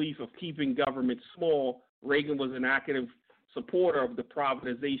conservative belief of keeping government small. Reagan was an active supporter of the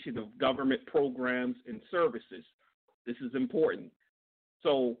privatization of government programs and services. This is important.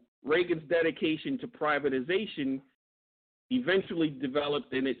 So Reagan's dedication to privatization eventually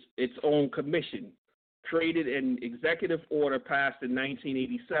developed in its own commission. Created an executive order passed in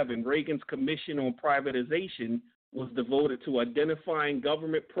 1987, Reagan's Commission on Privatization was devoted to identifying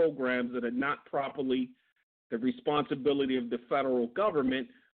government programs that are not properly the responsibility of the federal government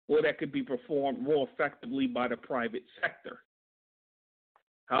or that could be performed more effectively by the private sector.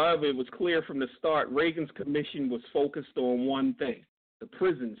 However, it was clear from the start Reagan's commission was focused on one thing, the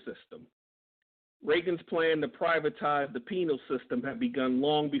prison system. Reagan's plan to privatize the penal system had begun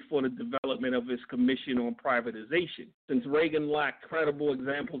long before the development of his commission on privatization. Since Reagan lacked credible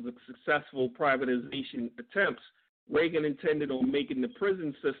examples of successful privatization attempts, Reagan intended on making the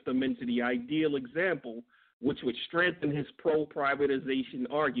prison system into the ideal example, which would strengthen his pro-privatization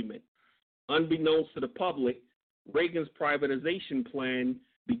argument. Unbeknownst to the public, Reagan's privatization plan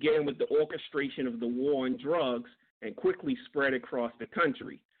began with the orchestration of the war on drugs and quickly spread across the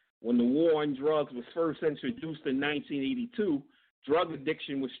country. When the war on drugs was first introduced in 1982, drug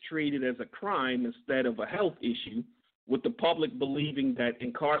addiction was treated as a crime instead of a health issue, with the public believing that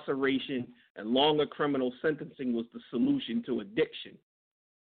incarceration and longer criminal sentencing was the solution to addiction.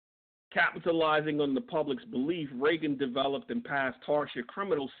 Capitalizing on the public's belief, Reagan developed and passed harsher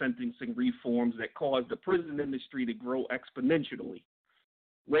criminal sentencing reforms that caused the prison industry to grow exponentially.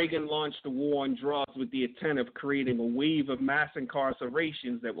 Reagan launched the war on drugs with the intent of creating a wave of mass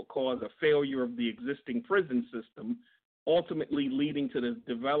incarcerations that would cause a failure of the existing prison system, ultimately leading to the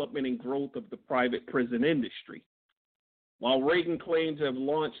development and growth of the private prison industry. While Reagan claimed to have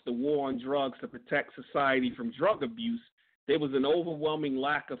launched the war on drugs to protect society from drug abuse, there was an overwhelming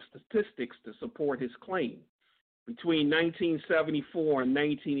lack of statistics to support his claim. Between 1974 and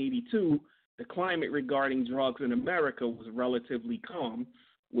 1982, the climate regarding drugs in America was relatively calm,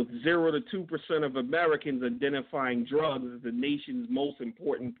 with 0 to 2% of Americans identifying drugs as the nation's most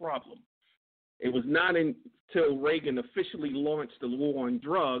important problem. It was not until Reagan officially launched the war on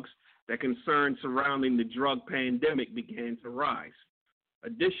drugs that concerns surrounding the drug pandemic began to rise.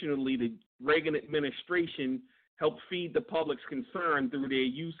 Additionally, the Reagan administration helped feed the public's concern through their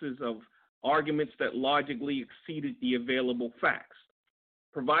uses of arguments that logically exceeded the available facts.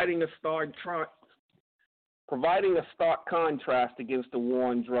 Providing a stark contrast against the war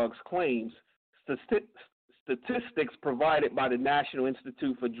on drugs claims, statistics provided by the National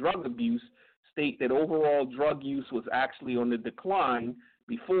Institute for Drug Abuse state that overall drug use was actually on the decline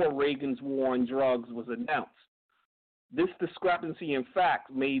before Reagan's war on drugs was announced. This discrepancy in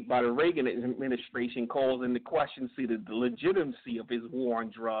fact made by the Reagan administration calls into question the legitimacy of his war on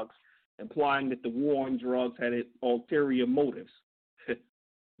drugs, implying that the war on drugs had ulterior motives.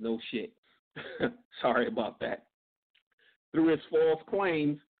 No shit. Sorry about that. Through his false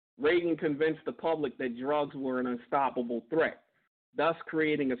claims, Reagan convinced the public that drugs were an unstoppable threat, thus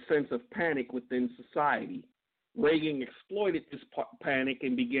creating a sense of panic within society. Reagan exploited this panic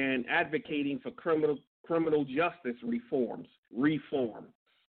and began advocating for criminal justice reform,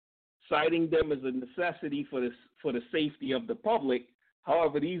 citing them as a necessity for the safety of the public.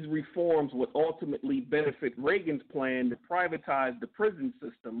 However, these reforms would ultimately benefit Reagan's plan to privatize the prison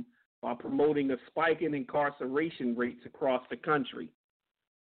system by promoting a spike in incarceration rates across the country.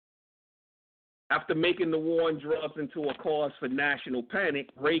 After making the war on drugs into a cause for national panic,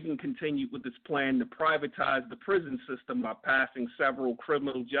 Reagan continued with his plan to privatize the prison system by passing several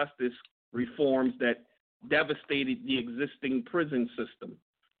criminal justice reforms that devastated the existing prison system.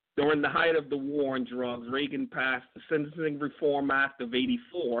 During the height of the war on drugs, Reagan passed the Sentencing Reform Act of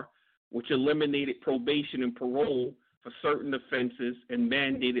 '84, which eliminated probation and parole for certain offenses and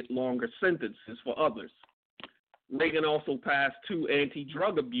mandated longer sentences for others. Reagan also passed 2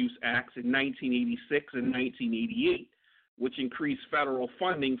 anti-drug abuse acts in 1986 and 1988, which increased federal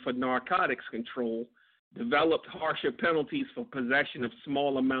funding for narcotics control, developed harsher penalties for possession of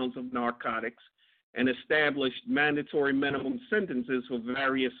small amounts of narcotics, and established mandatory minimum sentences for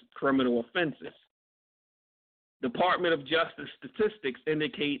various criminal offenses. Department of Justice statistics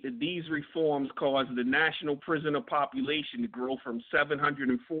indicate that these reforms caused the national prisoner population to grow from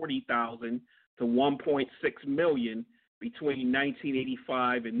 740,000 to 1.6 million between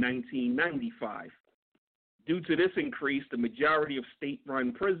 1985 and 1995. Due to this increase, the majority of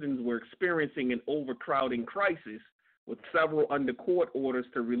state-run prisons were experiencing an overcrowding crisis, with several under court orders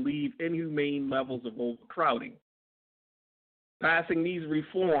to relieve inhumane levels of overcrowding. Passing these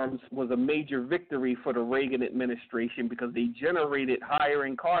reforms was a major victory for the Reagan administration because they generated higher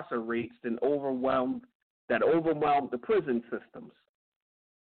incarceration rates that overwhelmed the prison systems.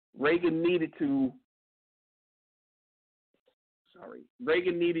 Reagan needed to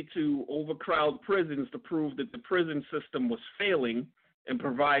overcrowd prisons to prove that the prison system was failing and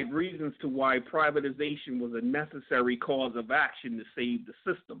provide reasons to why privatization was a necessary cause of action to save the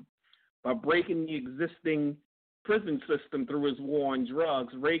system. By breaking the existing prison system through his war on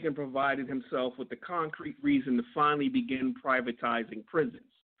drugs, Reagan provided himself with the concrete reason to finally begin privatizing prisons.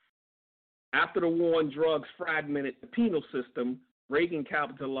 After the war on drugs fragmented the penal system, Reagan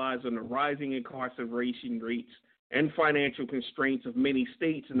capitalized on the rising incarceration rates and financial constraints of many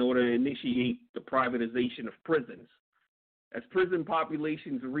states in order to initiate the privatization of prisons. As prison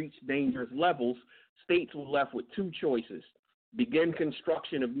populations reached dangerous levels, states were left with two choices: begin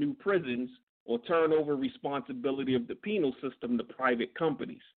construction of new prisons or turn over responsibility of the penal system to private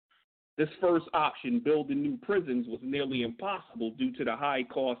companies. This first option, building new prisons, was nearly impossible due to the high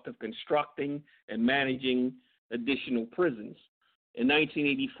cost of constructing and managing additional prisons. In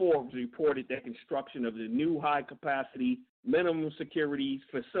 1984, it was reported that construction of the new high-capacity minimum security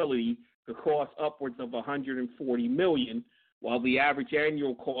facility could cost upwards of $140 million, while the average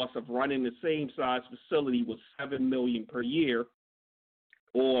annual cost of running the same size facility was $7 million per year,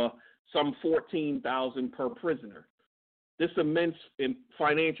 or some $14,000 per prisoner. This immense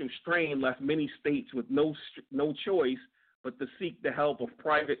financial strain left many states with no choice but to seek the help of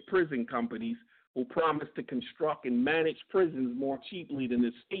private prison companies who promised to construct and manage prisons more cheaply than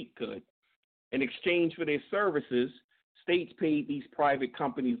the state could. In exchange for their services, states paid these private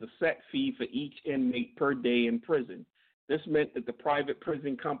companies a set fee for each inmate per day in prison. This meant that the private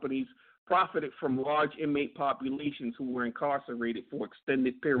prison companies profited from large inmate populations who were incarcerated for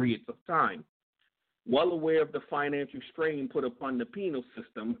extended periods of time. Well aware of the financial strain put upon the penal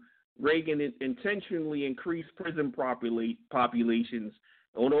system, Reagan intentionally increased prison populations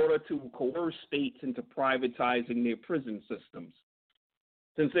in order to coerce states into privatizing their prison systems.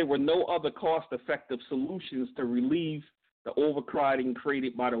 Since there were no other cost-effective solutions to relieve the overcrowding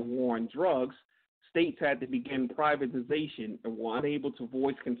created by the war on drugs, states had to begin privatization and were unable to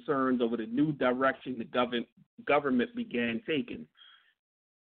voice concerns over the new direction the government began taking.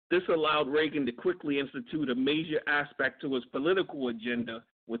 This allowed Reagan to quickly institute a major aspect to his political agenda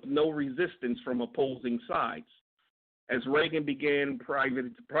with no resistance from opposing sides. As Reagan began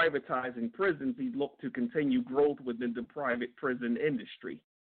privatizing prisons, he looked to continue growth within the private prison industry.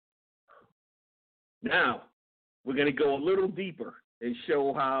 Now, we're going to go a little deeper and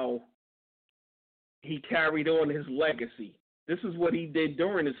show how he carried on his legacy. This is what he did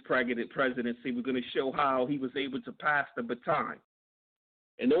during his presidency. We're going to show how he was able to pass the baton.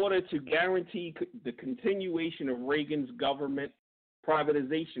 In order to guarantee the continuation of Reagan's government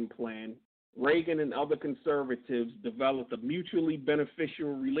privatization plan, Reagan and other conservatives developed a mutually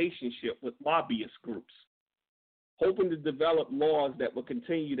beneficial relationship with lobbyist groups. Hoping to develop laws that would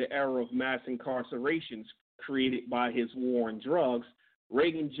continue the era of mass incarcerations created by his war on drugs,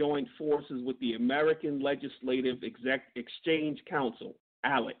 Reagan joined forces with the American Legislative Exchange Council,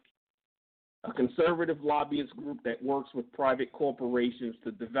 ALEC, a conservative lobbyist group that works with private corporations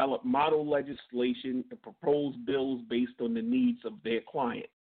to develop model legislation and propose bills based on the needs of their client.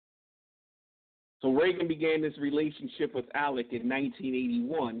 So Reagan began this relationship with ALEC in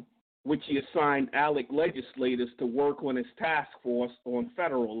 1981, which he assigned ALEC legislators to work on his task force on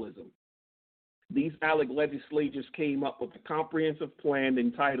federalism. These ALEC legislators came up with a comprehensive plan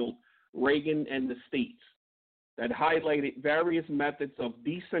entitled Reagan and the States that highlighted various methods of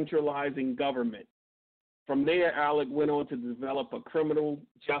decentralizing government. From there, ALEC went on to develop a criminal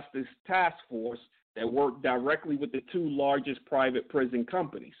justice task force that worked directly with the two largest private prison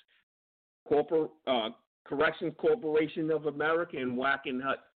companies, Corrections Corporation of America and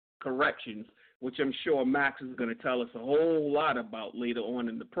Wackenhut Corrections, which I'm sure Max is going to tell us a whole lot about later on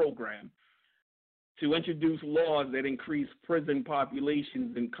in the program, to introduce laws that increase prison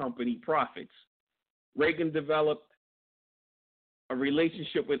populations and company profits. Reagan developed a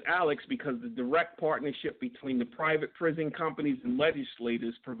relationship with ALEC because the direct partnership between the private prison companies and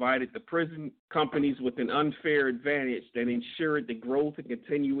legislators provided the prison companies with an unfair advantage that ensured the growth and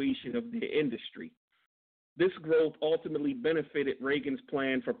continuation of their industry. This growth ultimately benefited Reagan's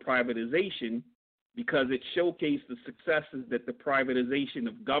plan for privatization because it showcased the successes that the privatization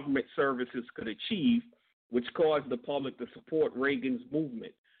of government services could achieve, which caused the public to support Reagan's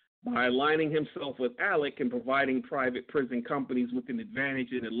movement. By aligning himself with ALEC and providing private prison companies with an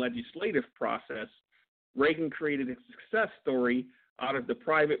advantage in the legislative process, Reagan created a success story out of the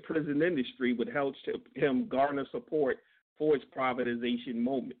private prison industry, which helped him garner support for its privatization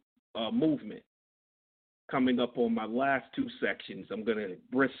movement. Coming up on my last two sections, I'm going to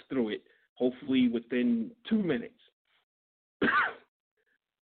brisk through it, hopefully within 2 minutes.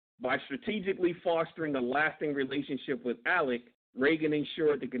 By strategically fostering a lasting relationship with ALEC, Reagan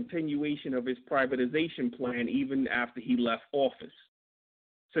ensured the continuation of his privatization plan even after he left office.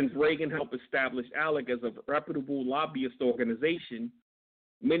 Since Reagan helped establish ALEC as a reputable lobbyist organization,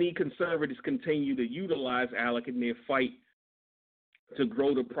 many conservatives continue to utilize ALEC in their fight to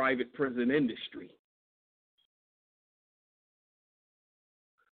grow the private prison industry.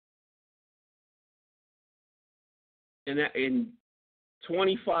 In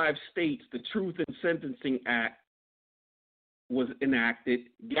 25 states, the Truth in Sentencing Act was enacted,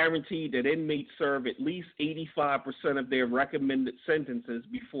 guaranteed that inmates serve at least 85% of their recommended sentences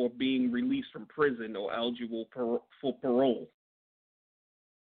before being released from prison or eligible for parole.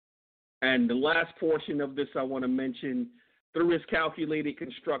 And the last portion of this I want to mention, through his calculated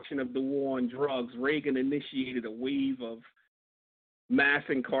construction of the war on drugs, Reagan initiated a wave of mass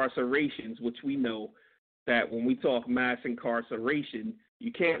incarcerations, which we know that when we talk mass incarceration,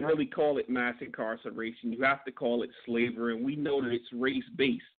 you can't really call it mass incarceration. You have to call it slavery, and we know that it's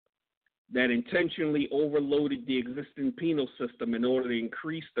race-based, that intentionally overloaded the existing penal system in order to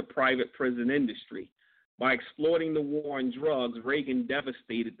increase the private prison industry. By exploiting the war on drugs, Reagan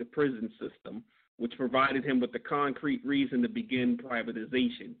devastated the prison system, which provided him with a concrete reason to begin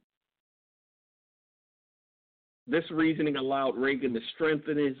privatization. This reasoning allowed Reagan to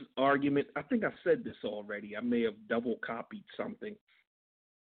strengthen his argument. I think I've said this already. I may have double copied something.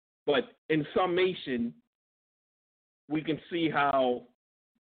 But in summation, we can see how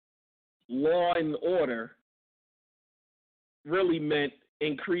law and order really meant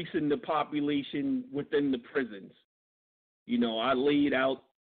increasing the population within the prisons. You know, I laid out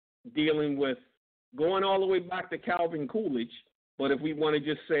dealing with going all the way back to Calvin Coolidge, but if we want to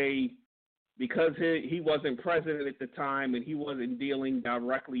just say because he wasn't president at the time and he wasn't dealing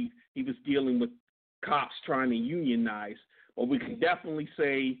directly, he was dealing with cops trying to unionize, but we can definitely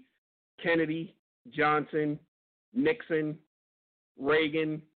say Kennedy, Johnson, Nixon,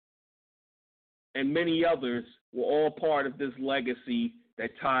 Reagan, and many others were all part of this legacy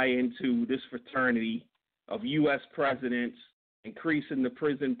that tie into this fraternity of U.S. presidents, increasing the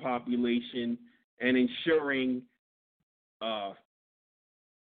prison population, and ensuring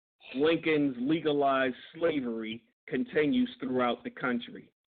Lincoln's legalized slavery continues throughout the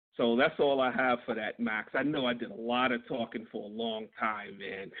country. So that's all I have for that, Max. I know I did a lot of talking for a long time,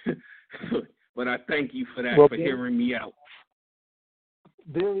 man. But I thank you for that, for hearing me out.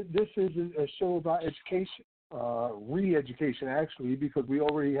 This is a show about education, re-education, actually, because we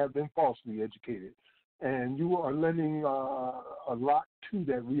already have been falsely educated. And you are lending a lot to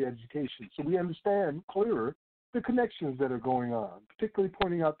that re-education. So we understand clearer the connections that are going on, particularly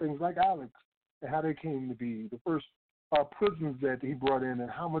pointing out things like Alex and how they came to be, the first prisons that he brought in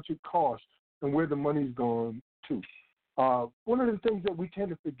and how much it cost and where the money's going to. One of the things that we tend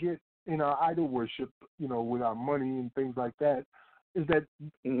to forget in our idol worship, you know, with our money and things like that, is that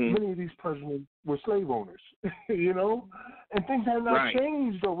many of these presidents were slave owners, you know, and things have not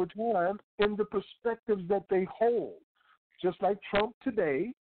changed over time in the perspectives that they hold. Just like Trump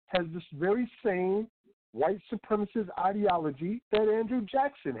today has this very same white supremacist ideology that Andrew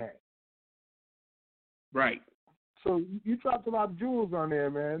Jackson had. Right. So you dropped a lot of jewels on there,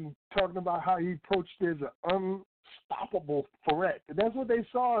 man, talking about how he approached it as an unstoppable threat. And that's what they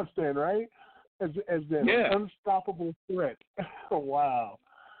saw us then, right? As an unstoppable threat. Wow.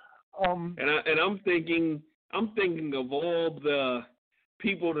 And I'm thinking of all the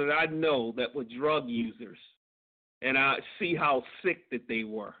people that I know that were drug users, and I see how sick that they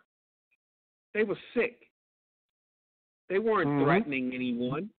were. They were sick. They weren't threatening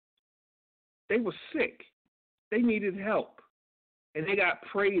anyone. They were sick. They needed help, and they got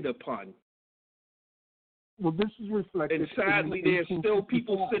preyed upon. Well, this is reflected. And sadly, there's still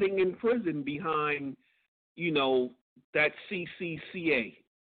people sitting in prison behind, you know, that CCCA,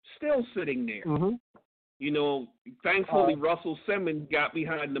 still sitting there. You know, thankfully, Russell Simmons got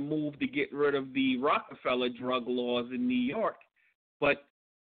behind the move to get rid of the Rockefeller drug laws in New York. But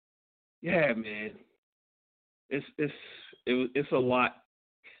yeah, man, it's a lot.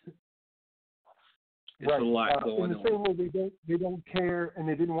 It's a lot going on. In the same way, they don't care and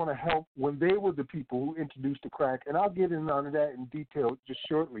they didn't want to help when they were the people who introduced the crack. And I'll get into that in detail just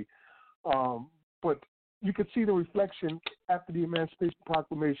shortly. But you could see the reflection after the Emancipation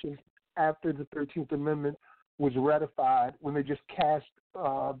Proclamation, after the 13th Amendment was ratified, when they just cast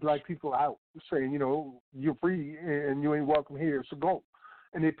black people out, saying, you know, you're free and you ain't welcome here, so go.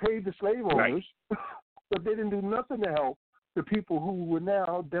 And they paid the slave owners, but they didn't do nothing to help the people who were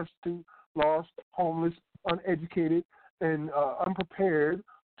now destitute, lost, homeless, uneducated, and unprepared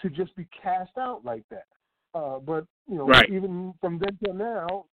to just be cast out like that. But, you know, even from then till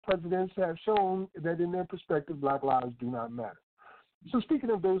now, presidents have shown that in their perspective, black lives do not matter. So speaking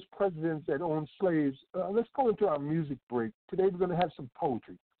of those presidents that owned slaves, let's go into our music break. Today we're going to have some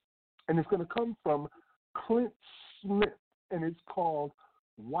poetry, and it's going to come from Clint Smith, and it's called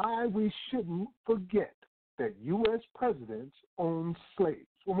Why We Shouldn't Forget That U.S. Presidents Owned Slaves.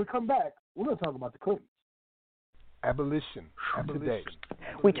 When we come back, we're going to talk about the Clintons. Abolition today.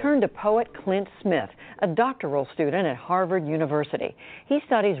 We turn to poet Clint Smith, a doctoral student at Harvard University. He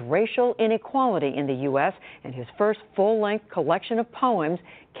studies racial inequality in the U.S., and his first full-length collection of poems,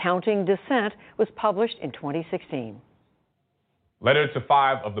 Counting Dissent, was published in 2016. Letter to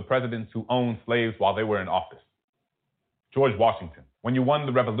 5 of the presidents who owned slaves while they were in office. George Washington, when you won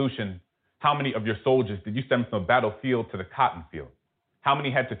the Revolution, how many of your soldiers did you send from the battlefield to the cotton field? How many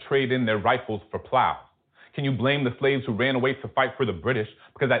had to trade in their rifles for plows? Can you blame the slaves who ran away to fight for the British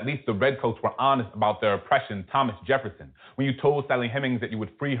because at least the redcoats were honest about their oppression? Thomas Jefferson, when you told Sally Hemings that you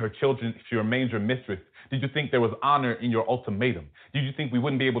would free her children if she remained your mistress, did you think there was honor in your ultimatum? Did you think we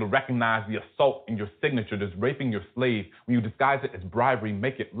wouldn't be able to recognize the assault in your signature? Does raping your slave, when you disguise it as bribery,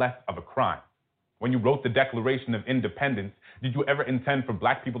 make it less of a crime? When you wrote the Declaration of Independence, did you ever intend for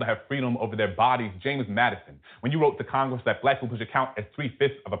black people to have freedom over their bodies? James Madison, when you wrote to Congress that black people should count as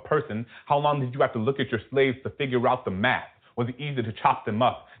 3/5 of a person, how long did you have to look at your slaves to figure out the math? Was it easy to chop them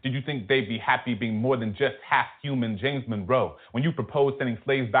up? Did you think they'd be happy being more than just half human? James Monroe, when you proposed sending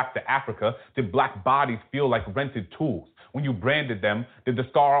slaves back to Africa, did black bodies feel like rented tools? When you branded them, did the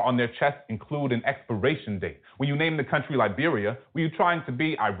scar on their chest include an expiration date? When you named the country Liberia, were you trying to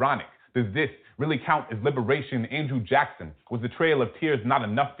be ironic? Does this really count as liberation? Andrew Jackson, was the Trail of Tears not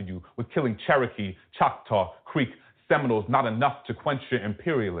enough for you? Was killing Cherokee, Choctaw, Creek, Seminoles not enough to quench your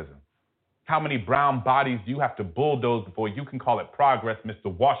imperialism? How many brown bodies do you have to bulldoze before you can call it progress,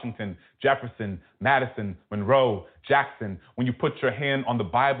 Mr. Washington, Jefferson, Madison, Monroe, Jackson? When you put your hand on the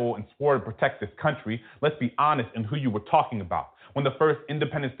Bible and swore to protect this country, let's be honest in who you were talking about. When the first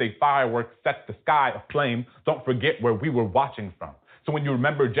Independence Day fireworks set the sky aflame, don't forget where we were watching from. So when you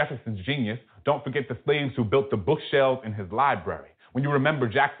remember Jefferson's genius, don't forget the slaves who built the bookshelves in his library. When you remember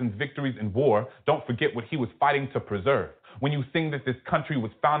Jackson's victories in war, don't forget what he was fighting to preserve. When you sing that this country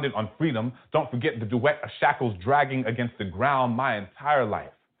was founded on freedom, don't forget the duet of shackles dragging against the ground my entire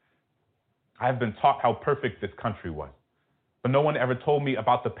life. I have been taught how perfect this country was, but no one ever told me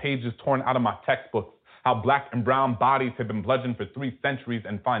about the pages torn out of my textbooks, how black and brown bodies have been bludgeoned for 3 centuries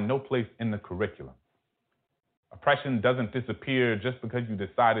and find no place in the curriculum. Oppression doesn't disappear just because you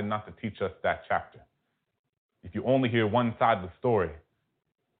decided not to teach us that chapter. If you only hear one side of the story,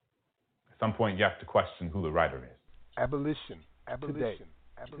 at some point you have to question who the writer is. Abolition today.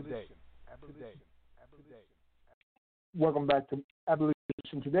 Welcome back to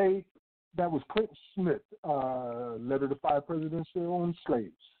Abolition Today. That was Clint Smith, Letter to 5 Presidents Who Owned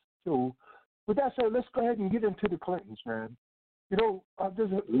Slaves. So with that said, let's go ahead and get into the Clintons, man. You know,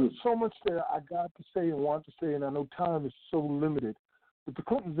 there's so much that I got to say and want to say, and I know time is so limited. But the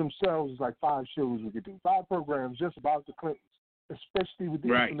Clintons themselves is like 5 shows we could do, 5 programs just about the Clintons, especially with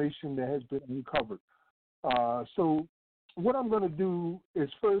the information that has been uncovered. So what I'm going to do is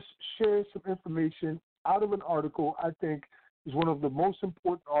first share some information out of an article I think is one of the most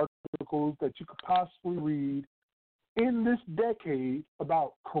important articles that you could possibly read in this decade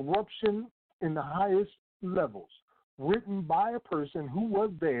about corruption in the highest levels, written by a person who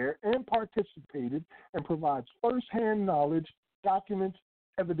was there and participated and provides firsthand knowledge, documents,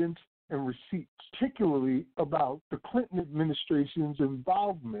 evidence, and receipts, particularly about the Clinton administration's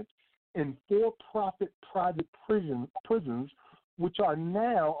involvement in for-profit private prisons, which are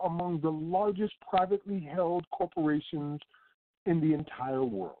now among the largest privately held corporations in the entire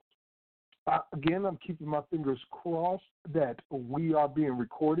world. Again, I'm keeping my fingers crossed that we are being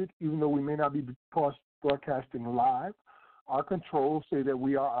recorded, even though we may not be broadcasting live. Our controls say that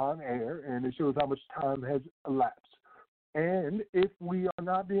we are on air, and it shows how much time has elapsed. And if we are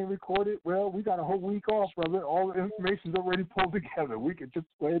not being recorded, well, we got a whole week off, brother. All the information's already pulled together. We can just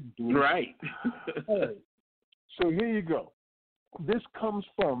go ahead and do it. Right. Right. So here you go. This comes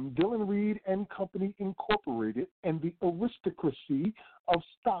from Dillon Reed and Company Incorporated and the Aristocracy of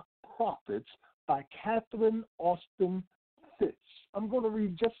Stock Profits by Catherine Austin Fitz. I'm going to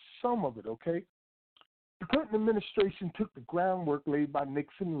read just some of it, okay? The Clinton administration took the groundwork laid by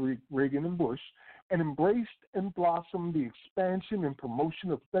Nixon, Reagan, and Bush and embraced and blossomed the expansion and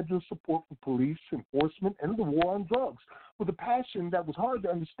promotion of federal support for police enforcement and the war on drugs with a passion that was hard to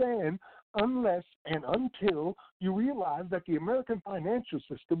understand unless and until you realize that the American financial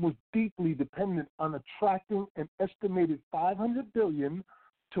system was deeply dependent on attracting an estimated $500 billion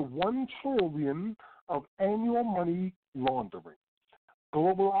to $1 trillion of annual money laundering.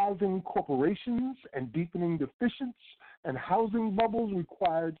 Globalizing corporations and deepening deficits and housing bubbles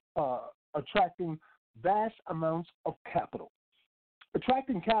required attracting vast amounts of capital.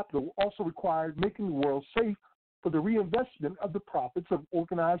 Attracting capital also required making the world safe for the reinvestment of the profits of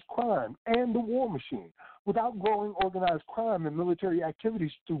organized crime and the war machine. Without growing organized crime and military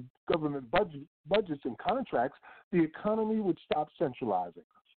activities through government budgets and contracts, the economy would stop centralizing.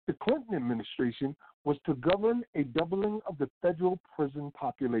 The Clinton administration was to govern a doubling of the federal prison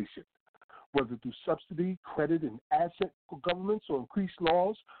population. Whether through subsidy, credit, and asset governments or increased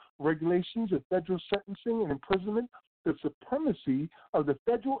laws, regulations of federal sentencing and imprisonment, the supremacy of the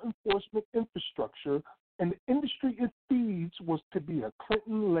federal enforcement infrastructure and the industry it feeds was to be a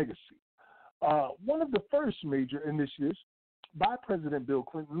Clinton legacy. One of the first major initiatives by President Bill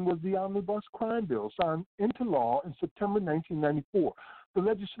Clinton was the Omnibus Crime Bill, signed into law in September 1994. The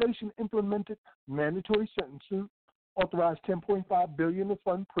legislation implemented mandatory sentencing, authorized $10.5 billion to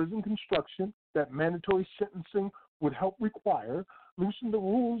fund prison construction that mandatory sentencing would help require, loosened the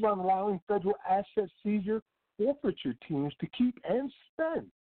rules on allowing federal asset seizure forfeiture teams to keep and spend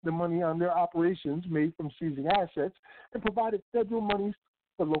the money on their operations made from seizing assets, and provided federal monies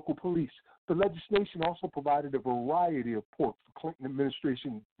for local police. The legislation also provided a variety of ports for Clinton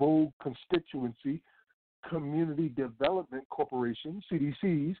administration vogue constituency, Community Development Corporation,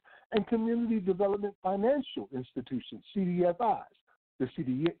 CDCs, and Community Development Financial Institutions, CDFIs. The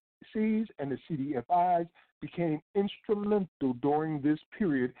CDCs and the CDFIs became instrumental during this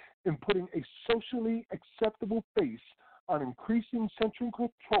period in putting a socially acceptable face on increasing central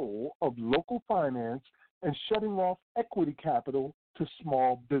control of local finance and shutting off equity capital to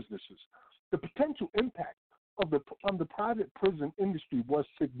small businesses. The potential impact on the private prison industry was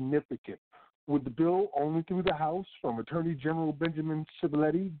significant. With the bill only through the House from Attorney General Benjamin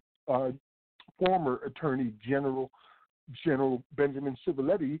Civiletti, former Attorney General Benjamin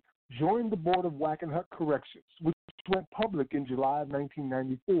Civiletti joined the board of Wackenhut Corrections, which went public in July of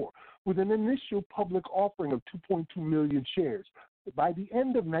 1994 with an initial public offering of 2.2 million shares. By the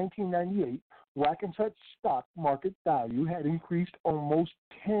end of 1998, Wackenhut's stock market value had increased almost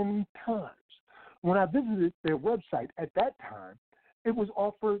 10 times. When I visited their website at that time, it was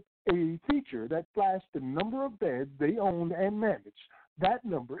offered a feature that flashed the number of beds they owned and managed. That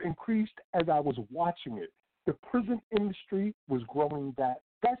number increased as I was watching it. The prison industry was growing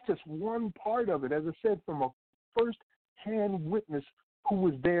That's just one part of it, as I said, from a first-hand witness who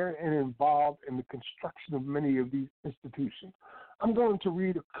was there and involved in the construction of many of these institutions. I'm going to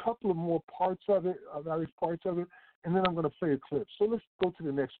read a couple of more parts of it, various parts of it, and then I'm going to play a clip. So let's go to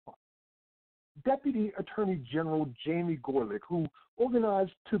the next part. Deputy Attorney General Jamie Gorelick, who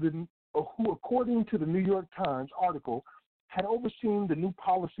according to the New York Times article, had overseen the new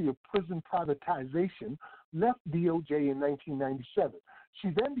policy of prison privatization, left DOJ in 1997. She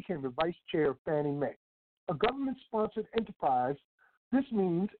then became the vice chair of Fannie Mae, a government-sponsored enterprise. This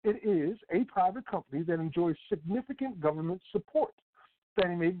means it is a private company that enjoys significant government support.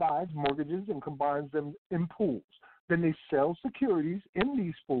 Fannie Mae buys mortgages and combines them in pools. Then they sell securities in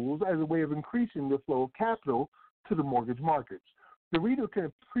these pools as a way of increasing the flow of capital to the mortgage markets. The reader can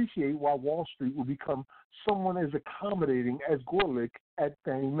appreciate why Wall Street will become someone as accommodating as Gorelick at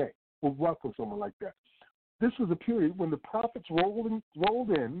Fannie Mae, will work with someone like that. This was a period when the profits rolled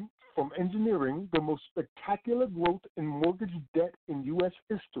in from engineering the most spectacular growth in mortgage debt in U.S.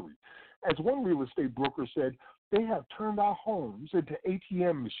 history. As one real estate broker said, they have turned our homes into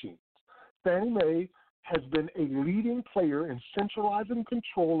ATM machines. Fannie Mae has been a leading player in centralizing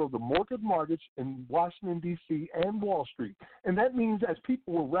control of the mortgage markets in Washington, D.C. and Wall Street. And that means as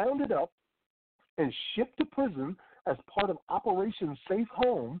people were rounded up and shipped to prison as part of Operation Safe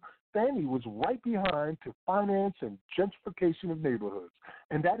Home, Fannie was right behind to finance and gentrification of neighborhoods.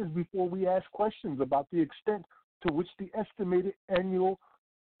 And that is before we ask questions about the extent to which the estimated annual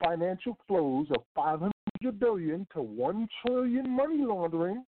financial flows of $500 billion to $1 trillion money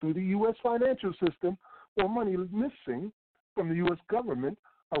laundering through the U.S. financial system, or money missing from the U.S. government,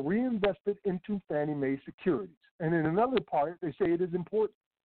 are reinvested into Fannie Mae securities. And in another part, they say it is important.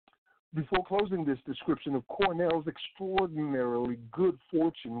 Before closing this description of Cornell's extraordinarily good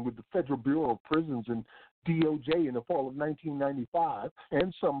fortune with the Federal Bureau of Prisons and DOJ in the fall of 1995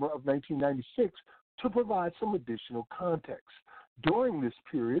 and summer of 1996, to provide some additional context. During this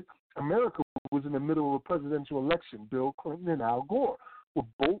period, America was in the middle of a presidential election. Bill Clinton and Al Gore were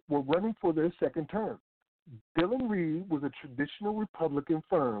running for their second term. Dillon Reed was a traditional Republican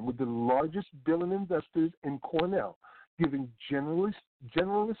firm with the largest billion investors in Cornell, giving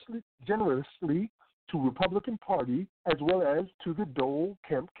generously to Republican Party as well as to the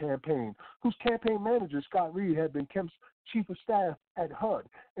Dole-Kemp campaign, whose campaign manager, Scott Reed, had been Kemp's chief of staff at HUD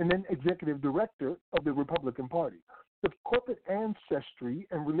and then executive director of the Republican Party. The corporate ancestry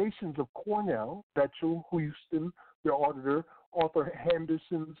and relations of Cornell, Betchel, Houston, their auditor, Arthur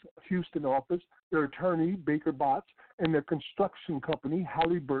Henderson's Houston office, their attorney, Baker Botts, and their construction company,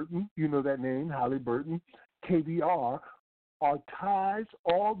 Halliburton, you know that name, Halliburton, KBR, are ties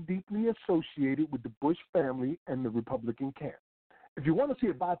all deeply associated with the Bush family and the Republican camp. If you want to see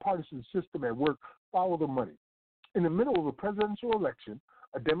a bipartisan system at work, follow the money. In the middle of a presidential election,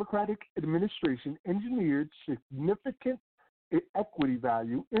 a Democratic administration engineered significant equity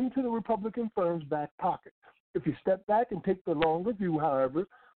value into the Republican firm's back pocket. If you step back and take the longer view, however,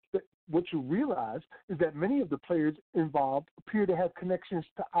 what you realize is that many of the players involved appear to have connections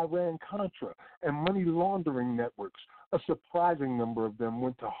to Iran-Contra and money laundering networks. A surprising number of them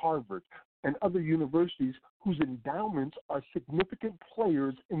went to Harvard and other universities whose endowments are significant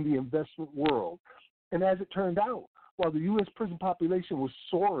players in the investment world. And as it turned out, while the U.S. prison population was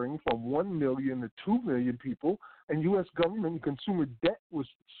soaring from 1 million to 2 million people and U.S. government and consumer debt was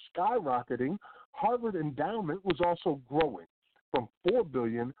skyrocketing, Harvard endowment was also growing from $4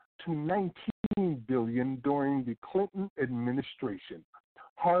 billion to $19 billion during the Clinton administration.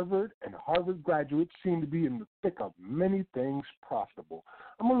 Harvard and Harvard graduates seem to be in the thick of many things profitable.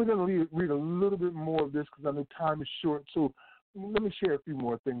 I'm only going to read a little bit more of this because I know time is short, so let me share a few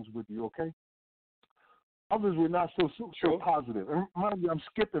more things with you, okay? Others were not so positive. And mind you, I'm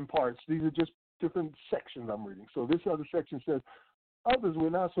skipping parts. These are just different sections I'm reading. So this other section says, others were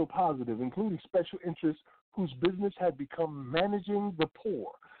not so positive, including special interests whose business had become managing the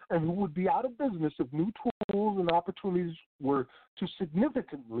poor and who would be out of business if new tools and opportunities were to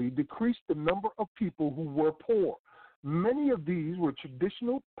significantly decrease the number of people who were poor. Many of these were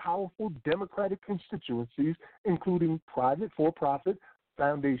traditional, powerful Democratic constituencies, including private, for-profit,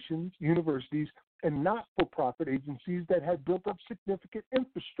 foundations, universities, and not-for-profit agencies that had built up significant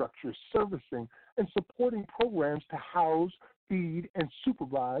infrastructure, servicing, and supporting programs to house, feed, and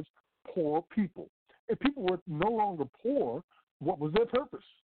supervise poor people. If people were no longer poor, what was their purpose?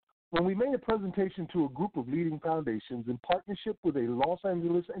 When we made a presentation to a group of leading foundations in partnership with a Los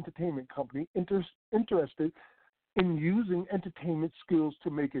Angeles entertainment company interested in using entertainment skills to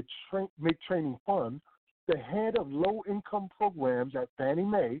make training fun, the head of low-income programs at Fannie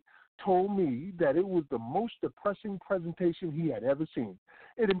Mae told me that it was the most depressing presentation he had ever seen.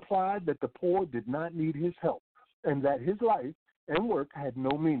 It implied that the poor did not need his help and that his life and work had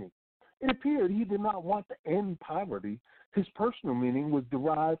no meaning. It appeared he did not want to end poverty. His personal meaning was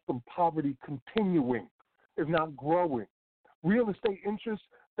derived from poverty continuing, if not growing. Real estate interests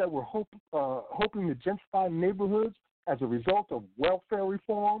that were hoping to gentrify neighborhoods as a result of welfare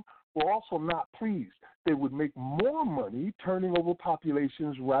reform were also not pleased. They would make more money turning over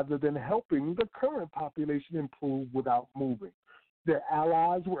populations rather than helping the current population improve without moving. Their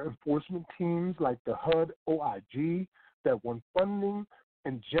allies were enforcement teams like the HUD OIG that won funding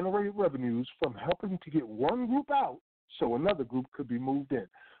and generated revenues from helping to get one group out so another group could be moved in.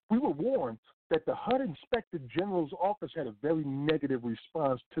 We were warned that the HUD Inspector General's office had a very negative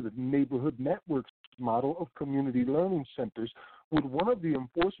response to the neighborhood networks model of community learning centers, with one of the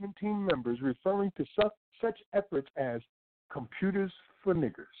enforcement team members referring to such efforts as computers for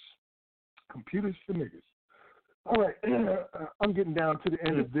niggers. Computers for niggers. All right, I'm getting down to the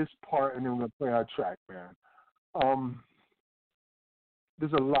end of this part, and then we're going to play our track, man.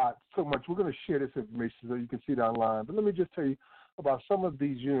 There's a lot, so much. We're going to share this information so you can see it online. But let me just tell you about some of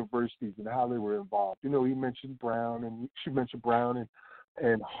these universities and how they were involved. You know, she mentioned Brown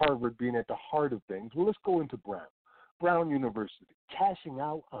and Harvard being at the heart of things. Well, let's go into Brown. Brown University, cashing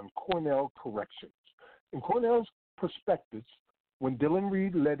out on Cornell corrections. In Cornell's prospectus, when Dillon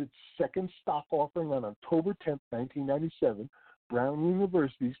Reed led its second stock offering on October 10, 1997, Brown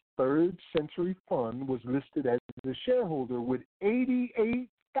University's Third Century Fund was listed as a shareholder with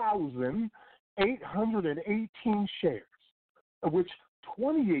 88,818 shares, of which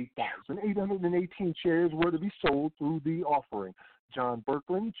 28,818 shares were to be sold through the offering. John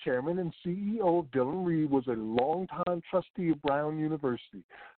Birkeland, chairman and CEO of Dillon Reed, was a longtime trustee of Brown University.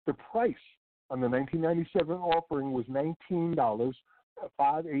 The price on the 1997 offering was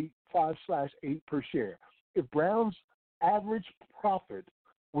 $19.585/8 per share. If Brown's average profit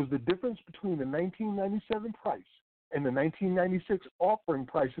was the difference between the 1997 price and the 1996 offering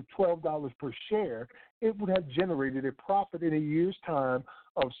price of $12 per share, it would have generated a profit in a year's time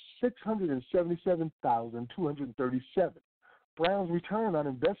of $677,237. Brown's return on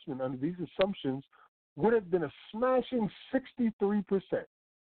investment under these assumptions would have been a smashing 63%.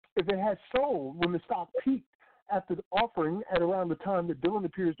 If it had sold when the stock peaked after the offering at around the time that Dillon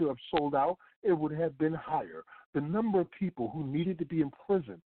appears to have sold out, it would have been higher. The number of people who needed to be in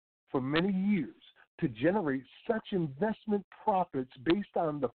prison for many years to generate such investment profits based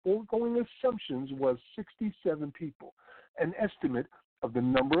on the foregoing assumptions was 67 people, an estimate of the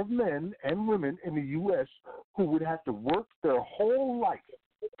number of men and women in the U.S. who would have to work their whole life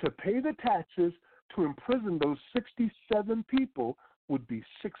to pay the taxes to imprison those 67 people would be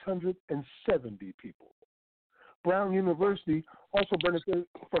 670 people. Brown University also benefited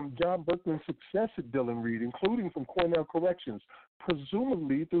from John Berkman's success at Dillon Reed, including from Cornell Corrections,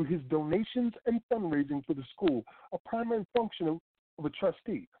 presumably through his donations and fundraising for the school, a primary function of a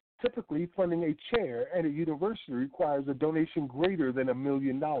trustee. Typically, funding a chair at a university requires a donation greater than $1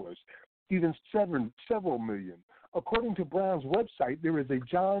 million, even several million. According to Brown's website, there is a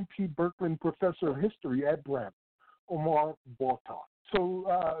John P. Berkman Professor of History at Brown, Omar Bauta. So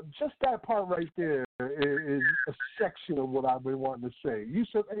just that part right there is a section of what I've been wanting to say.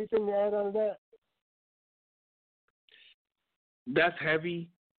 Yusuf, anything to add on to that? That's heavy,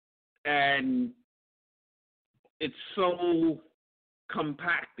 and it's so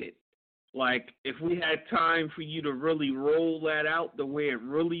compacted. Like, if we had time for you to really roll that out the way it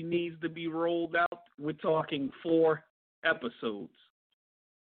really needs to be rolled out, we're talking 4 episodes.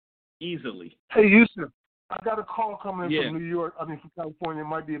 Easily. Hey, Yusuf, I got a call coming in from New York, from California. It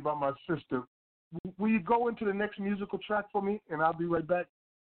might be about my sister. Will you go into the next musical track for me, and I'll be right back?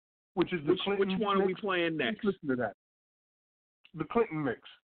 Which is the Clinton Which one mix. are we playing next? Let's listen to that. The Clinton mix.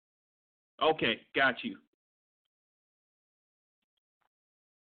 Okay, got you.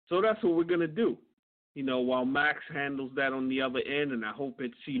 So that's what we're going to do. You know, while Max handles that on the other end, and I hope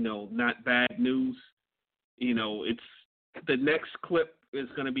it's, not bad news, it's the next clip is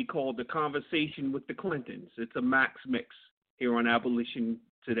going to be called The Conversation with the Clintons. It's a Max mix here on Abolition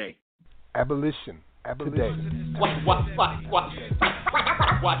Today. Abolition Today.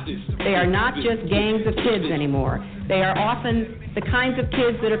 Watch this. They are not just gangs of kids anymore. They are often the kinds of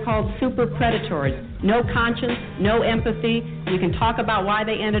kids that are called super predators. No conscience, no empathy. We can talk about why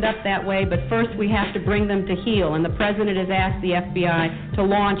they ended up that way, but first we have to bring them to heel. And the president has asked the FBI to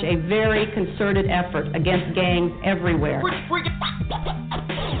launch a very concerted effort against gangs everywhere.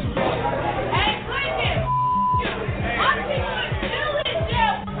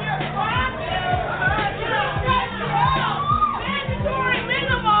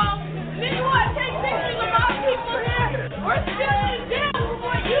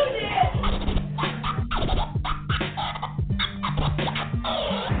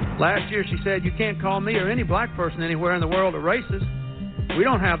 Last year she said, you can't call me or any black person anywhere in the world a racist. We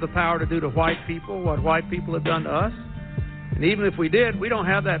don't have the power to do to white people what white people have done to us. And even if we did, we don't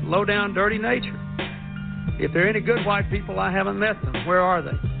have that low-down, dirty nature. If there are any good white people, I haven't met them. Where are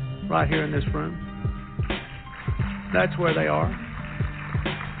they? Right here in this room. That's where they are.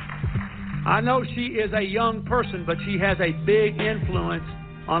 I know she is a young person, but she has a big influence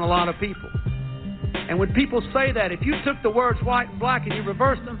on a lot of people. And when people say that, if you took the words white and black and you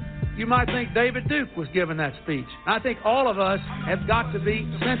reversed them, you might think David Duke was giving that speech. I think all of us have got to be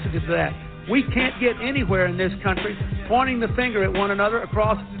sensitive to that. We can't get anywhere in this country pointing the finger at one another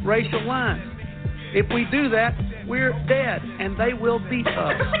across racial lines. If we do that, we're dead, and they will beat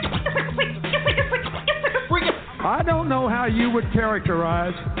us. I don't know how you would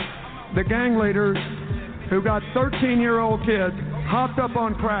characterize the gang leaders who got 13-year-old kids hopped up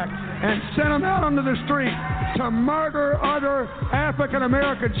on crack and sent them out onto the street to murder other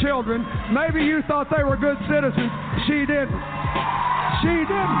African-American children. Maybe you thought they were good citizens. She didn't. She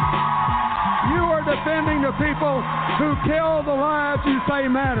didn't. You are defending the people who kill the lives you say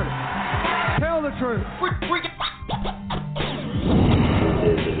matter. Tell the truth.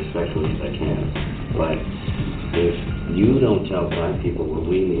 As respectfully as I can, but if you don't tell black people what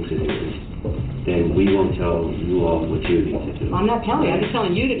we need to do, then we won't tell you all what you need to do. I'm not telling you. I'm just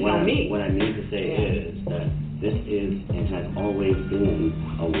telling you to tell me. What I need to say is that this is and has always been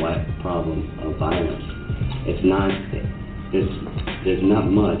a white problem of violence. It's not. There's not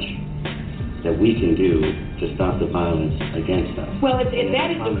much that we can do to stop the violence against us. Well, if that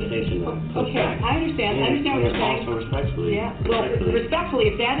is conversation okay, I understand. I understand what you're saying. Also respectfully. Yeah. Well,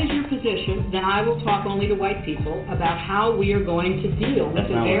 respectfully, if that is your position, then I will talk only to white people about how we are going to deal with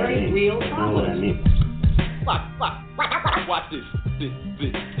the very real problem. That's not what I mean. Watch this.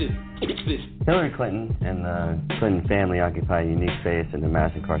 Hillary Clinton and the Clinton family occupy a unique space in the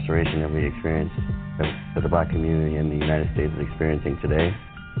mass incarceration that we experience, that the black community in the United States is experiencing today,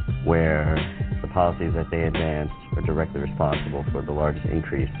 where the policies that they advanced are directly responsible for the largest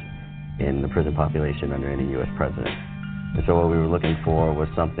increase in the prison population under any U.S. president. And so what we were looking for was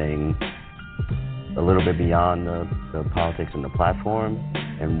something a little bit beyond the politics and the platform,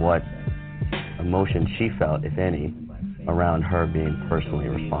 and what emotion she felt, if any, around her being personally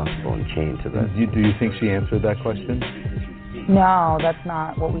responsible and chained to this. Do you think she answered that question? No, that's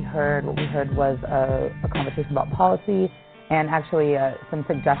not what we heard. What we heard was a conversation about policy and actually some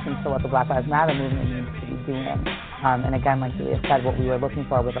suggestions for what the Black Lives Matter movement needs to be doing. And again, like Julia said, what we were looking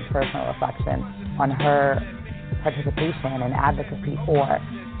for was a personal reflection on her participation and advocacy for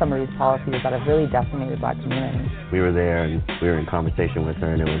some of these policies that have really decimated black communities. We were there and we were in conversation with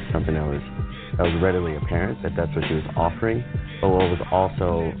her, and it was something that was readily apparent that that's what she was offering. But what was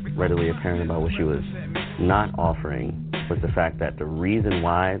also readily apparent about what she was not offering was the fact that the reason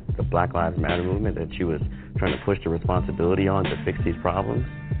why the Black Lives Matter movement that she was trying to push the responsibility on to fix these problems,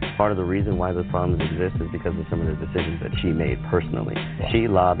 part of the reason why those problems exist is because of some of the decisions that she made personally. She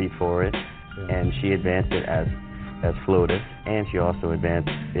lobbied for it, and she advanced it as FLOTUS, and she also advanced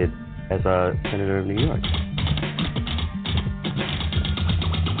it as a senator of New York.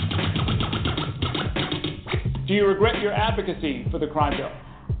 Do you regret your advocacy for the crime bill?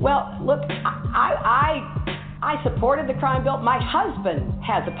 Well, look, I supported the crime bill. My husband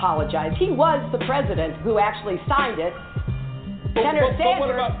has apologized. He was the president who actually signed it. Senator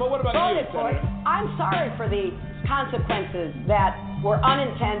Sanders voted for it. I'm sorry for the consequences that were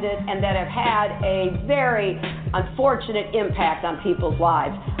unintended and that have had a very unfortunate impact on people's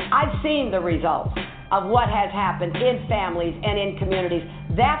lives. I've seen the results of what has happened in families and in communities.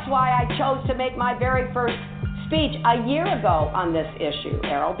 That's why I chose to make my very first speech a year ago on this issue,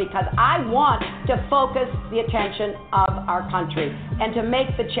 Errol, because I want to focus the attention of our country and to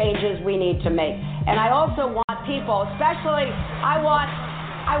make the changes we need to make. And I also want people, especially I want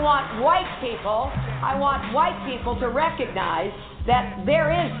white people to recognize that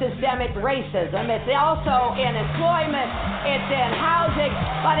there is systemic racism. It's also in employment, it's in housing,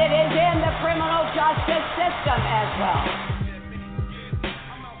 but it is in the criminal justice system as well.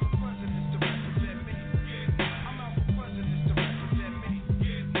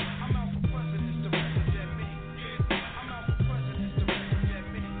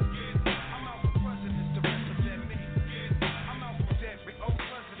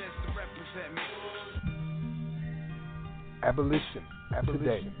 Abolition.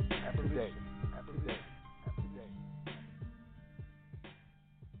 Today.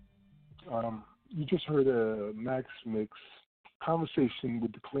 You just heard a Max Mix conversation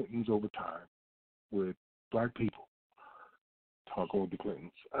with the Clintons over time, with black people talking with the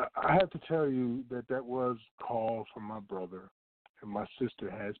Clintons. I have to tell you that was a call from my brother, and my sister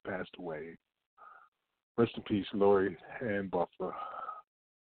has passed away. Rest in peace, Lori Ann Butler,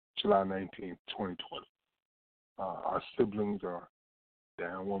 July 19th, 2020. Our siblings are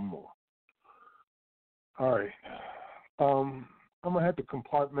down one more. All right. I'm going to have to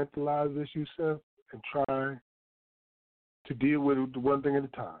compartmentalize this, Yusef, and try to deal with it one thing at a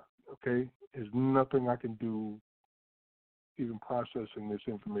time, okay? There's nothing I can do. Even processing this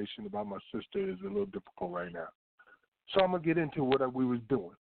information about my sister is a little difficult right now. So I'm going to get into what we was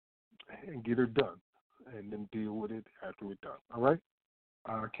doing and get her done, and then deal with it after we're done, all right?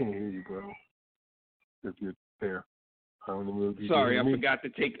 I can't hear you, bro. If you're there. Sorry, I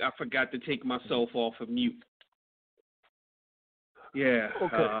forgot to take myself off of mute. Yeah.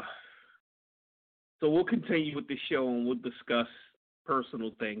 Okay. So we'll continue with the show and we'll discuss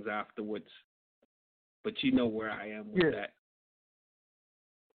personal things afterwards. But you know where I am with that.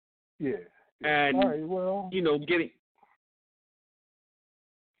 Yeah. And all right, well,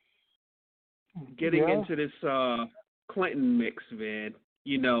 getting into this Clinton mix, man,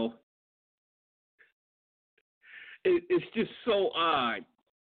 it's just so odd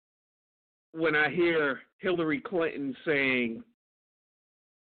when I hear Hillary Clinton saying,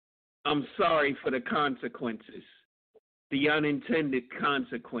 I'm sorry for the consequences, the unintended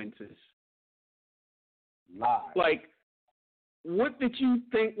consequences. Lie. Like, what did you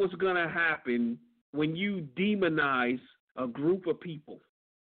think was going to happen when you demonize a group of people?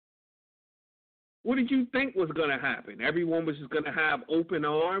 What did you think was going to happen? Everyone was just going to have open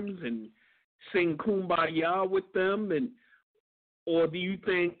arms and sing Kumbaya with them, or do you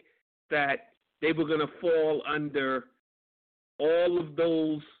think that they were going to fall under all of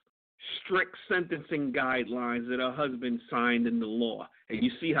those strict sentencing guidelines that her husband signed into law. And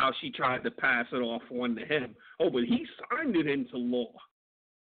you see how she tried to pass it off on to him. Oh, but he signed it into law.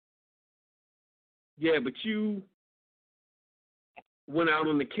 Yeah, but you went out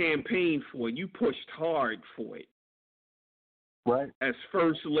on the campaign for it. You pushed hard for it. Right. As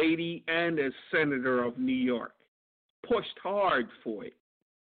First Lady and as Senator of New York. Pushed hard for it.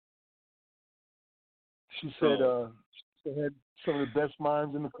 She said she had some of the best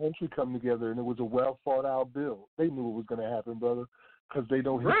minds in the country come together, and it was a well-thought-out bill. They knew it was going to happen, brother, because they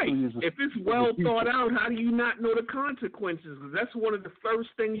know history is if it's well thought out, how do you not know the consequences? Because that's one of the first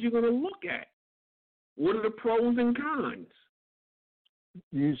things you're going to look at. What are the pros and cons?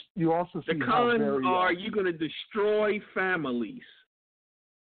 You also see the cons are you're going to destroy families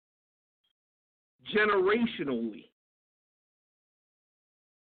generationally.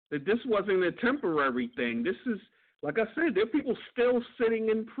 That this wasn't a temporary thing. This is, like I said, there are people still sitting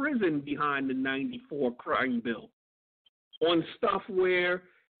in prison behind the 94 crime bill on stuff where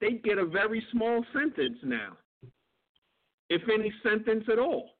they get a very small sentence now, if any sentence at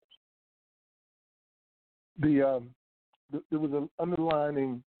all. There was an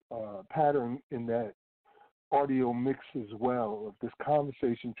underlining pattern in that audio mix as well of this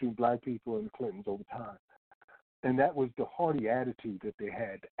conversation between black people and the Clintons over time. And that was the haughty attitude that they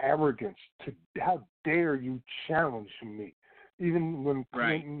had, the arrogance to how dare you challenge me. Even when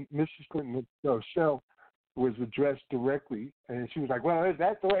Clinton, Mrs. Clinton herself was addressed directly, and she was like, well, is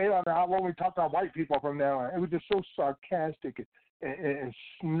that the way I want we talk about white people from now on? It was just so sarcastic and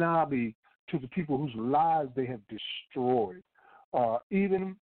snobby to the people whose lives they have destroyed.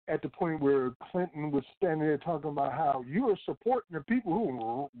 Even at the point where Clinton was standing there talking about how you are supporting the people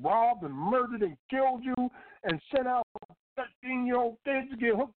who robbed and murdered and killed you and sent out 13-year-old kids to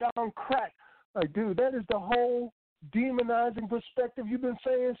get hooked on crack. Like, dude, that is the whole demonizing perspective you've been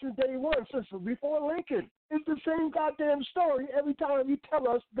saying since day one, since before Lincoln. It's the same goddamn story every time you tell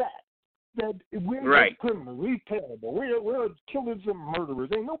us that we're criminals, we're terrible, we're killers and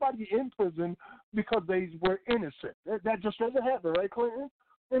murderers. Ain't nobody in prison because they were innocent. That just doesn't happen, right, Clinton?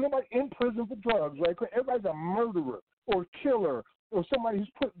 Ain't nobody in prison for drugs, right? Everybody's a murderer or killer or somebody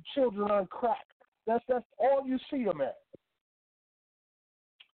who's putting children on crack. That's all you see them at.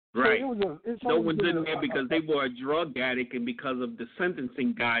 Right. So no one's in there because they were a drug addict, and because of the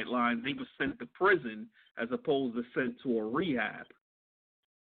sentencing guidelines, they were sent to prison as opposed to sent to a rehab.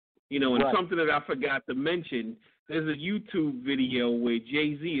 You know, and something that I forgot to mention, there's a YouTube video where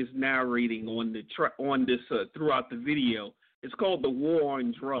Jay-Z is narrating on this throughout the video. It's called The War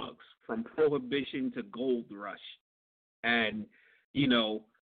on Drugs, From Prohibition to Gold Rush. And, you know,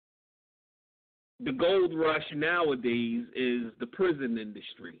 the gold rush nowadays is the prison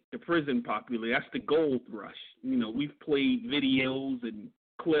industry, the prison population. That's the gold rush. You know, we've played videos and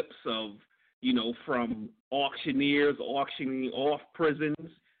clips of, you know, from auctioneers auctioning off prisons.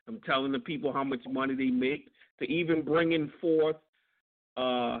 I'm telling the people how much money they make, to even bringing forth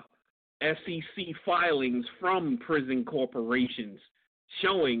SEC filings from prison corporations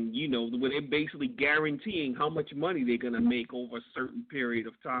showing, you know, where they're basically guaranteeing how much money they're going to make over a certain period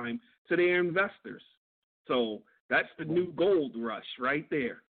of time to their investors. So that's the new gold rush right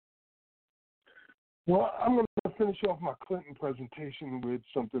there. Well, I'm going to finish off my Clinton presentation with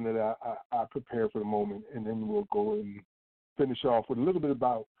something that I prepared for the moment, and then we'll go and finish off with a little bit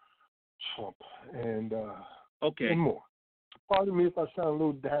about Trump and and more. Pardon me if I sound a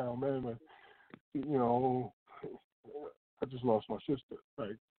little down, man, but, you know, I just lost my sister,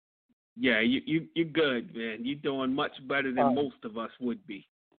 right? Yeah, you're good, man. You're doing much better than most of us would be.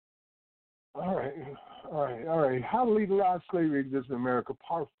 All right. How to legalize slavery exists in America,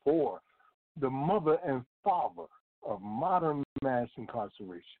 Part 4, the mother and father of modern mass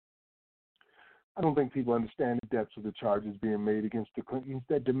incarceration. I don't think people understand the depths of the charges being made against the Clintons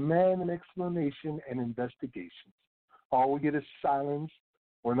that demand an explanation and investigations. All we get is silence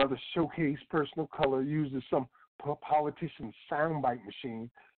or another showcase person of color used as some politician's soundbite machine.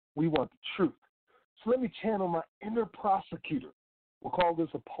 We want the truth. So let me channel my inner prosecutor. We'll call this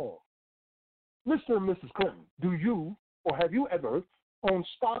a poem. Mr. and Mrs. Clinton, do you or have you ever owned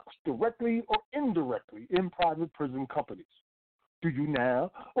stocks directly or indirectly in private prison companies? Do you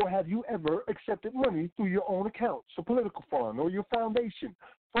now or have you ever accepted money through your own accounts, a political fund, or your foundation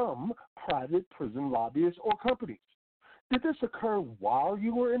from private prison lobbyists or companies? Did this occur while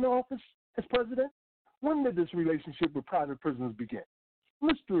you were in office as president? When did this relationship with private prisoners begin?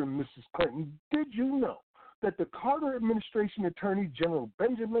 Mr. and Mrs. Clinton, did you know that the Carter administration Attorney General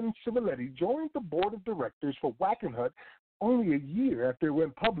Benjamin Civiletti joined the board of directors for Wackenhut only a year after it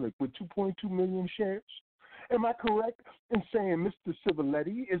went public with 2.2 million shares? Am I correct in saying Mr.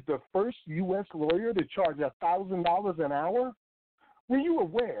 Civiletti is the first U.S. lawyer to charge $1,000 an hour? Were you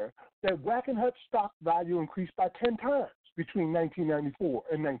aware that Wackenhut's stock value increased by 10 times between 1994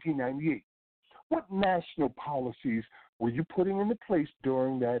 and 1998? What national policies were you putting into place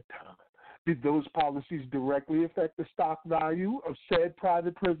during that time? Did those policies directly affect the stock value of said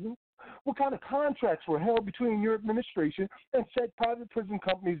private prisons? What kind of contracts were held between your administration and said private prison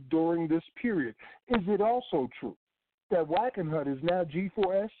companies during this period? Is it also true that Wackenhut is now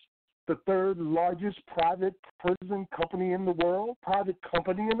G4S, the third largest private prison company in the world?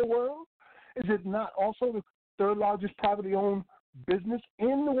 Is it not also the third largest privately owned business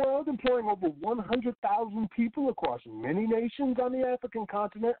in the world, employing over 100,000 people across many nations on the African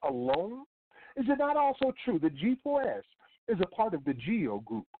continent alone? Is it not also true that G4S is a part of the GEO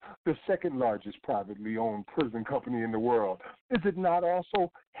Group, the second largest privately owned prison company in the world? Is it not also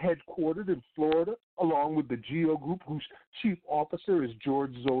headquartered in Florida, along with the GEO Group, whose chief officer is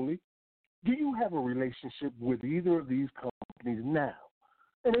George Zoley? Do you have a relationship with either of these companies now?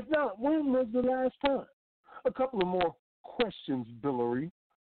 And if not, when was the last time? A couple of more questions, Billary.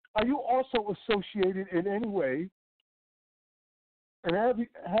 Are you also associated in any way, and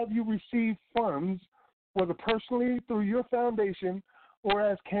have you received funds, whether personally through your foundation or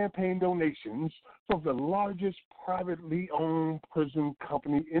as campaign donations, from the largest privately owned prison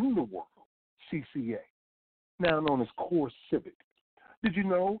company in the world, CCA, now known as Core Civic? Did you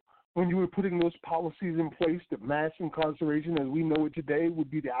know when you were putting those policies in place that mass incarceration as we know it today would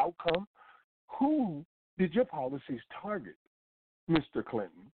be the outcome? Who did your policies target, Mr.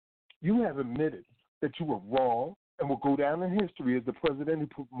 Clinton? You have admitted that you were wrong and will go down in history as the president who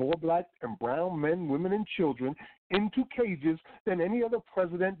put more black and brown men, women, and children into cages than any other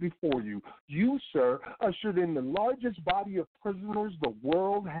president before you. You, sir, ushered in the largest body of prisoners the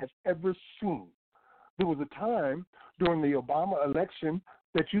world has ever seen. There was a time during the Obama election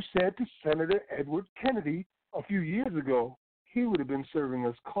that you said to Senator Edward Kennedy a few years ago he would have been serving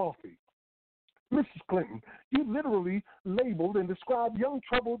us coffee. Mrs. Clinton, you literally labeled and described young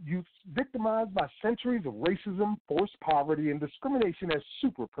troubled youths victimized by centuries of racism, forced poverty, and discrimination as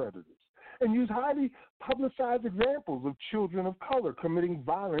super predators, and used highly publicized examples of children of color committing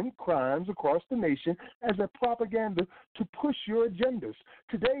violent crimes across the nation as a propaganda to push your agendas.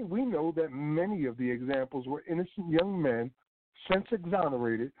 Today, we know that many of the examples were innocent young men, since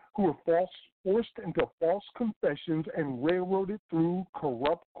exonerated, who were forced into false confessions and railroaded through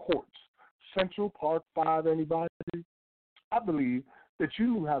corrupt courts. Central Park 5, anybody? I believe that you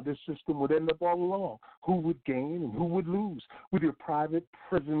knew how this system would end up all along, who would gain and who would lose. With your private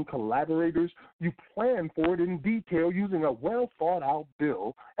prison collaborators, you planned for it in detail using a well-thought-out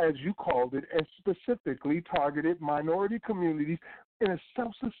bill, as you called it, and specifically targeted minority communities in a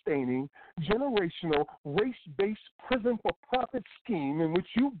self-sustaining, generational, race-based prison-for-profit scheme in which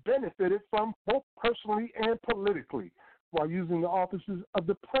you benefited from both personally and politically, while using the offices of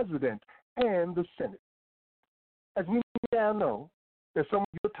the president and the Senate. As we now know that some of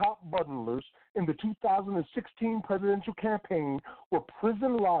your top bundlers in the 2016 presidential campaign were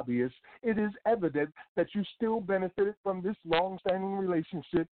prison lobbyists, it is evident that you still benefited from this long-standing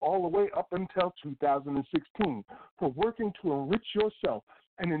relationship all the way up until 2016 for working to enrich yourself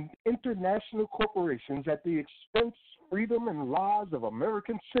and in international corporations at the expense, freedom, and lives of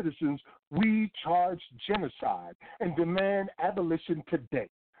American citizens. We charge genocide and demand abolition today.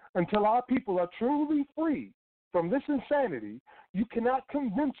 Until our people are truly free from this insanity, you cannot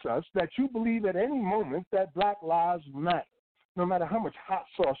convince us that you believe at any moment that Black lives matter, no matter how much hot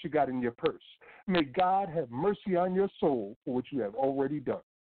sauce you got in your purse. May God have mercy on your soul for what you have already done.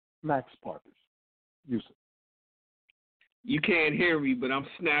 Max Parkers, Yusuf. You can't hear me, but I'm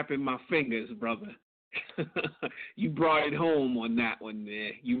snapping my fingers, brother. You brought it home on that one,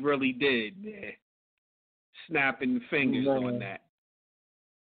 man. You really did, man. Snapping the fingers on that.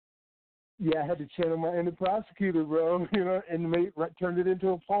 Yeah, I had to channel my inner prosecutor, bro, and turned it into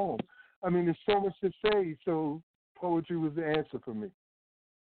a poem. I mean, there's so much to say, so poetry was the answer for me.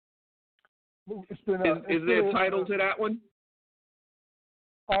 Is there a title to that one?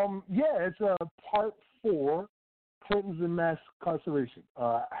 Yeah, it's part 4, Clintons and Mass Incarceration,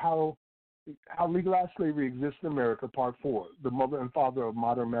 how legalized slavery exists in America, part 4, the mother and father of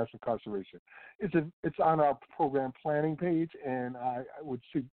modern mass incarceration. It's on our program planning page, and I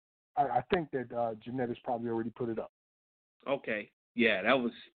think that Jeanette has probably already put it up. Okay. Yeah, that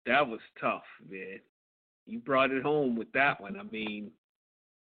was tough, man. You brought it home with that one. I mean,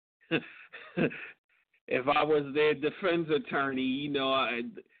 if I was their defense attorney,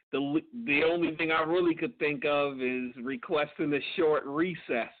 the only thing I really could think of is requesting a short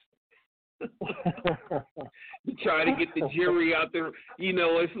recess. You try to get the jury out there.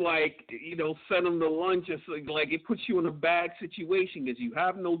 It's like, send them to lunch. It's like it puts you in a bad situation because you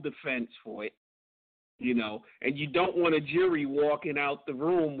have no defense for it, and you don't want a jury walking out the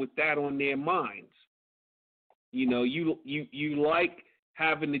room with that on their minds. You like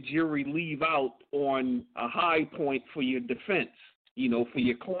having the jury leave out on a high point for your defense, for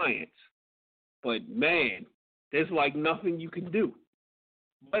your clients. But, man, there's like nothing you can do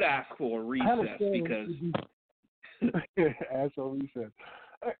but ask for a recess because... Ask for a recess.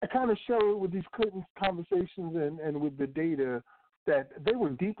 I kind of show with these Clinton conversations and with the data that they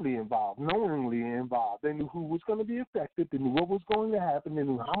were deeply involved, knowingly involved. They knew who was going to be affected. They knew what was going to happen. They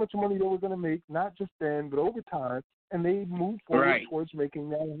knew how much money they were going to make, not just then, but over time. And they moved forward towards making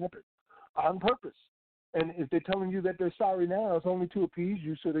that happen on purpose. And if they're telling you that they're sorry now, it's only to appease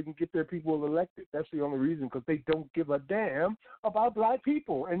you so they can get their people elected. That's the only reason, because they don't give a damn about black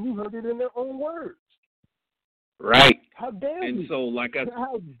people. And you heard it in their own words. Right. How dare you? And so, like I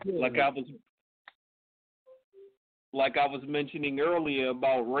was mentioning earlier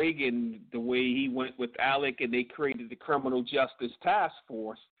about Reagan, the way he went with Alec and they created the Criminal Justice Task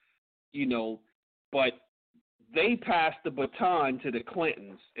Force, but they passed the baton to the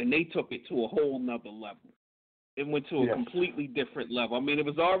Clintons, and they took it to a whole nother level. It went to a completely different level. I mean, it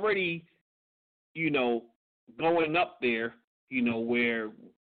was already, going up there, where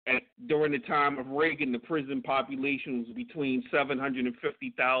during the time of Reagan, the prison population was between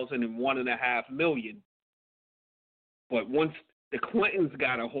 750,000 and 1.5 million. But once the Clintons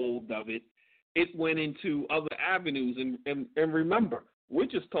got a hold of it, it went into other avenues. And remember, we're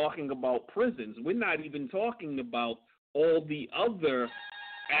just talking about prisons. We're not even talking about all the other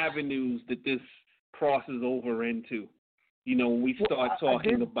avenues that this crosses over into. When we start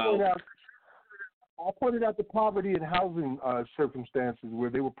talking about... I pointed out the poverty and housing circumstances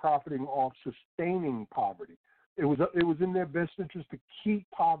where they were profiting off sustaining poverty. It was in their best interest to keep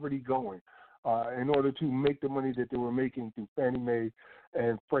poverty going in order to make the money that they were making through Fannie Mae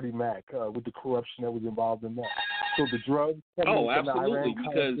and Freddie Mac with the corruption that was involved in that. So the drugs, absolutely,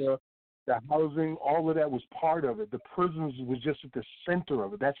 because the housing, all of that was part of it. The prisons was just at the center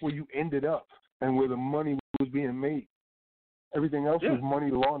of it. That's where you ended up and where the money was being made. Everything else was money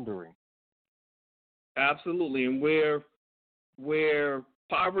laundering. Absolutely, and where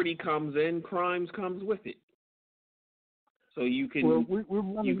poverty comes in, crimes comes with it. So you can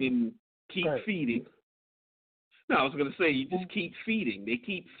you can keep feeding. No, I was going to say you just keep feeding. They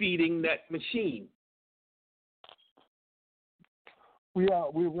keep feeding that machine. We're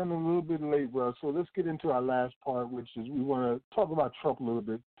running a little bit late, bro. So let's get into our last part, which is we want to talk about Trump a little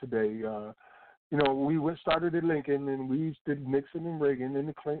bit today. We started at Lincoln, and we did Nixon and Reagan and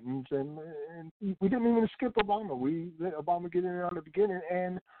the Clintons, and we didn't even skip Obama. We let Obama get in there on the beginning.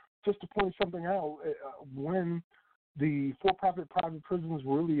 And just to point something out, when the for-profit private prisons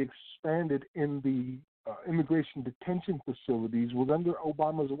really expanded in the immigration detention facilities was under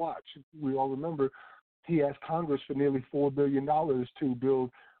Obama's watch. We all remember he asked Congress for nearly $4 billion to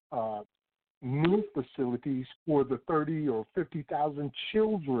build new facilities for the 30 or 50,000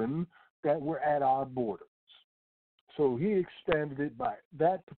 children that were at our borders. So he expanded it by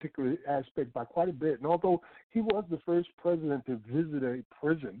that particular aspect by quite a bit. And although he was the first president to visit a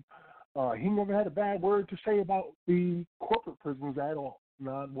prison, he never had a bad word to say about the corporate prisons at all.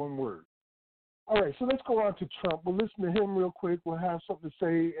 Not one word. All right, so let's go on to Trump. We'll listen to him real quick. We'll have something to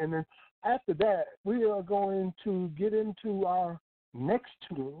say. And then after that, we are going to get into our next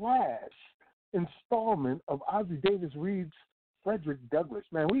to the last installment of Ozzie Davis Reed's Frederick Douglass.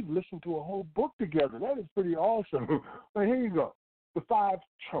 Man, we've listened to a whole book together. That is pretty awesome. But here you go. The 5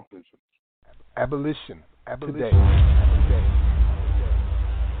 Trumpisms. Abolition. Today.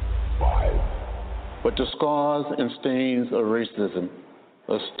 5. But the scars and stains of racism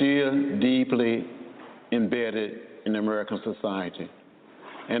are still deeply embedded in American society.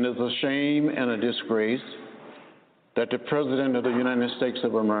 And it's a shame and a disgrace that the President of the United States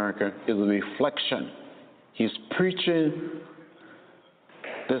of America is a reflection. He's preaching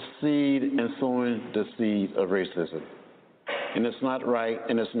the seed and sowing the seed of racism. And it's not right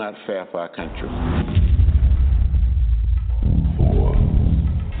and it's not fair for our country. 4.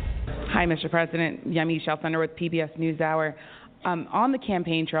 Hi, Mr. President. Yami Shelfender with PBS NewsHour. on the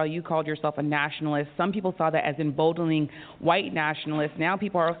campaign trail, you called yourself a nationalist. Some people saw that as emboldening white nationalists. Now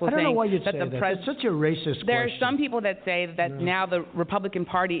people are also I don't saying know why you'd that say the that. It's such a racist There question. are some people that say that now the Republican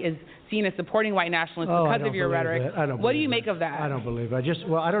Party is seen as supporting white nationalists because of your rhetoric. What do you make of that? I don't believe it.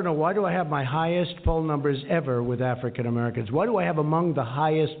 I don't know. Why do I have my highest poll numbers ever with African Americans? Why do I have among the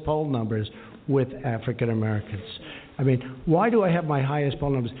highest poll numbers with African Americans? I mean, why do I have my highest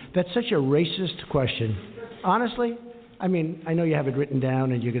poll numbers? That's such a racist question. Honestly, I mean, I know you have it written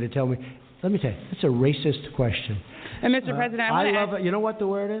down and you're going to tell me. Let me tell you, it's a racist question. And Mr. President, I love it. You know what the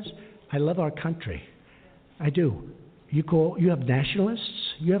word is? I love our country. I do. You have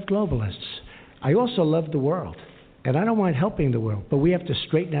nationalists, you have globalists. I also love the world, and I don't mind helping the world, but we have to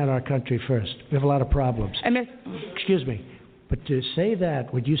straighten out our country first. We have a lot of problems. Excuse me, but to say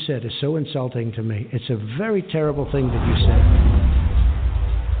that, what you said, is so insulting to me. It's a very terrible thing that you said.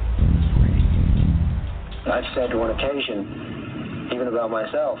 I've said on occasion, even about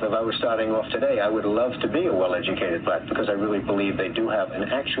myself, if I were starting off today, I would love to be a well-educated black, because I really believe they do have an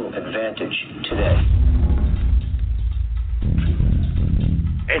actual advantage today.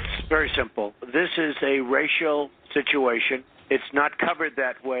 It's very simple. This is a racial situation. It's not covered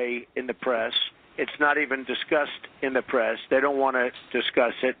that way in the press. It's not even discussed in the press. They don't want to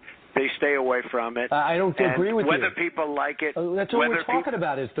discuss it. They stay away from it. I don't agree with you. Whether people like it. That's what we're talking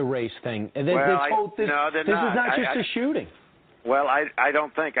about is the race thing. And this is not just a shooting. Well, I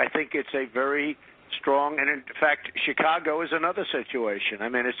don't think. I think it's a very strong, and in fact, Chicago is another situation. I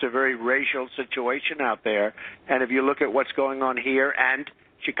mean, it's a very racial situation out there. And if you look at what's going on here and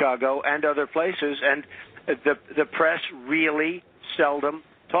Chicago and other places, and the press really seldom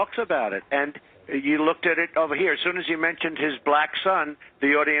talks about it. And you looked at it over here. As soon as you mentioned his black son, the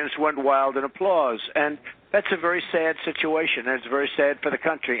audience went wild in applause. And that's a very sad situation, and it's very sad for the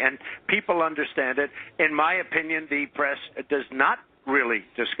country. And people understand it. In my opinion, the press does not really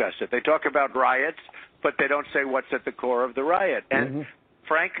discuss it. They talk about riots, but they don't say what's at the core of the riot. And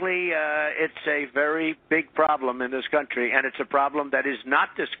frankly, it's a very big problem in this country, and it's a problem that is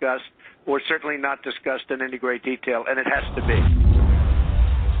not discussed, or certainly not discussed in any great detail, and it has to be.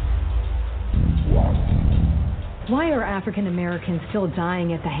 Why are African Americans still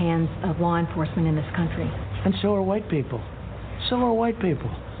dying at the hands of law enforcement in this country? And so are white people. So are white people.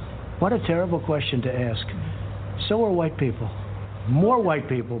 What a terrible question to ask. So are white people. More white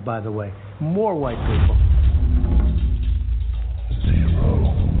people, by the way. More white people.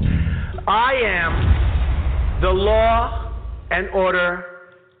 I am the law and order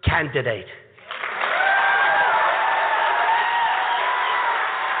candidate.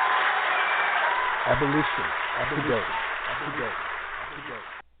 Abolition.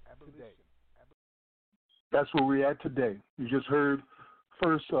 That's where we're at today. You just heard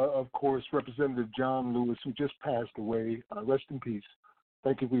first, of course, Representative John Lewis, who just passed away. Rest in peace.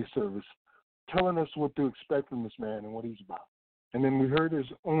 Thank you for your service. Telling us what to expect from this man and what he's about. And then we heard his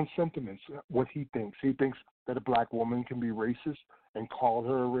own sentiments, what he thinks. He thinks that a black woman can be racist and call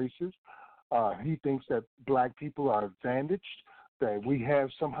her a racist. He thinks that black people are advantaged, that we have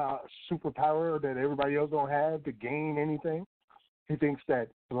somehow a superpower that everybody else don't have to gain anything. He thinks that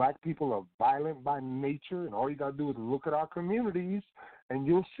black people are violent by nature, and all you got to do is look at our communities, and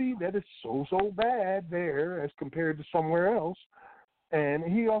you'll see that it's so bad there as compared to somewhere else. And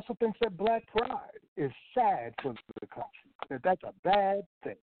he also thinks that black pride is sad for the country, that's a bad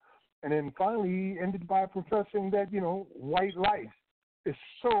thing. And then finally, he ended by professing that, white life is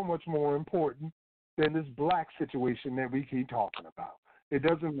so much more important than this black situation that we keep talking about. It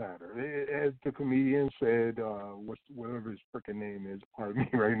doesn't matter. As the comedian said, whatever his freaking name is, pardon me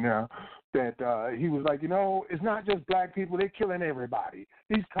right now, that he was like, it's not just black people, they're killing everybody.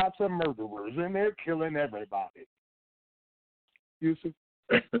 These cops are murderers, and they're killing everybody. Yusuf?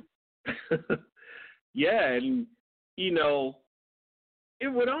 Yeah, and,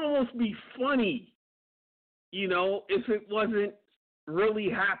 it would almost be funny, if it wasn't really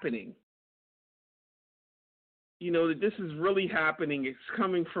happening. That this is really happening. It's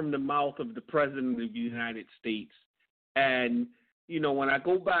coming from the mouth of the President of the United States. And, when I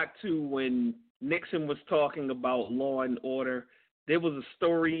go back to when Nixon was talking about law and order, there was a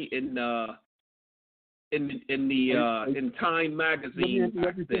story in Time magazine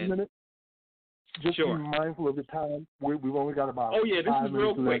back then. Just be mindful of the time. We've only got about. Oh yeah, this is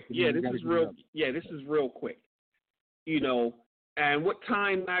real quick. This is real quick. And what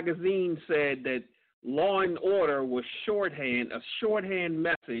Time magazine said that law and order was a shorthand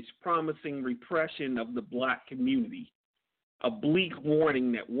message promising repression of the black community, a bleak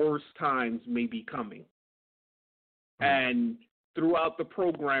warning that worse times may be coming. And throughout the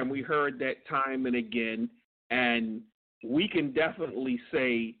program, we heard that time and again. And we can definitely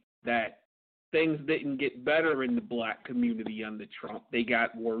say that things didn't get better in the black community under Trump. They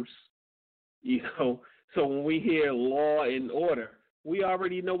got worse. You know, so when we hear law and order, we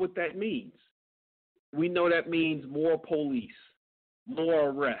already know what that means. We know that means more police, more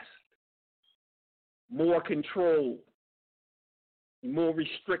arrest, more control, more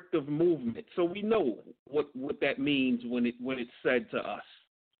restrictive movement. So we know what that means when it's said to us.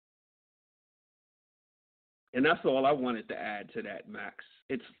 And that's all I wanted to add to that, Max.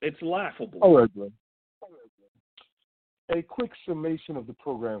 It's laughable. All right, Glenn. A quick summation of the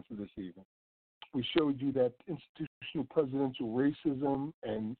program for this evening. We showed you that institutional presidential racism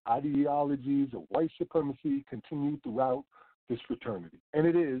and ideologies of white supremacy continue throughout this fraternity. And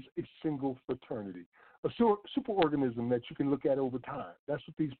it is a single fraternity, a superorganism that you can look at over time. That's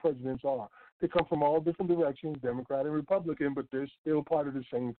what these presidents are. They come from all different directions, Democrat and Republican, but they're still part of the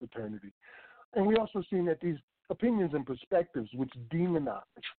same fraternity. And we also seen that these opinions and perspectives which demonize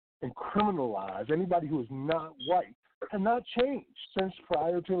and criminalize anybody who is not white have not changed since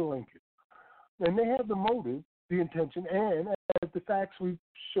prior to Lincoln. And they have the motive, the intention, and as the facts we've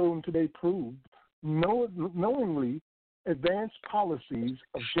shown today proved, knowingly advanced policies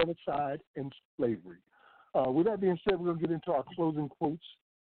of genocide and slavery. With that being said, we're going to get into our closing quotes,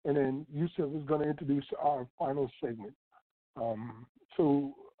 and then Yusuf is going to introduce our final segment.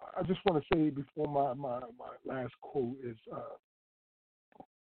 So I just want to say before my last quote is,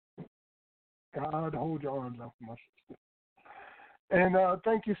 God, hold your arms out for my sister. And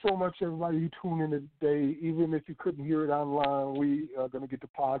thank you so much, everybody who tuned in today. Even if you couldn't hear it online, we are going to get the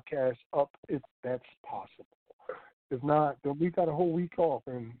podcast up if that's possible. If not, then we got a whole week off,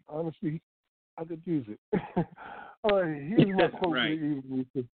 and honestly, I could use it. All right, here's my quote for the evening.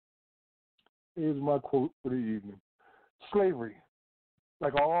 Here's my quote for the evening. Slavery,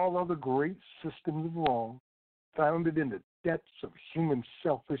 like all other great systems of wrong, founded in the depths of human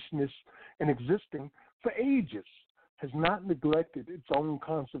selfishness and existing for ages, has not neglected its own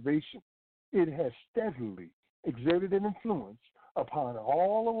conservation. It has steadily exerted an influence upon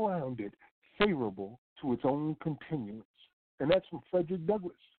all around it favorable to its own continuance. And that's from Frederick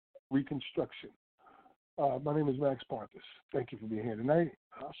Douglass, Reconstruction. My name is Max Parthas. Thank you for being here tonight.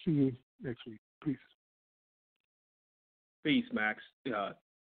 I'll see you next week. Peace. Peace, Max.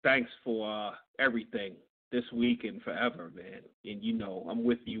 Thanks for everything this week and forever, man. And you know, I'm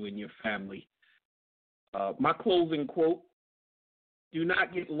with you and your family. My closing quote: do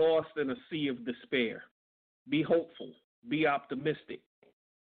not get lost in a sea of despair. Be hopeful. Be optimistic.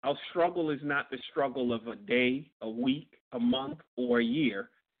 Our struggle is not the struggle of a day, a week, a month, or a year.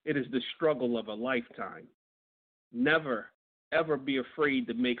 It is the struggle of a lifetime. Never, ever be afraid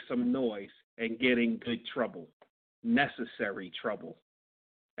to make some noise and get in good trouble, necessary trouble.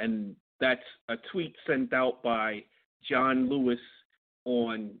 And that's a tweet sent out by John Lewis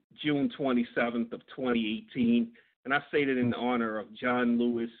on June 27th of 2018. And I say that in honor of John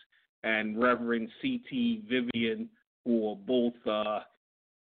Lewis and Reverend C.T. Vivian, who are both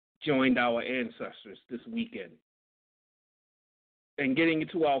joined our ancestors this weekend. And getting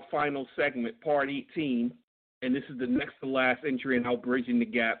into our final segment, Part 18, and this is the next to last entry in our Bridging the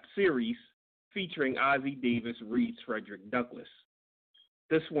Gap series, featuring Ozzie Davis reads Frederick Douglass.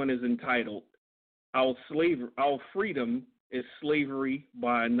 This one is entitled, Our Freedom is Slavery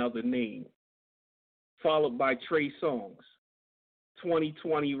by Another Name, followed by Trey Songz,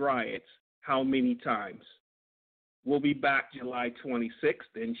 2020 Riots, How Many Times? We'll be back July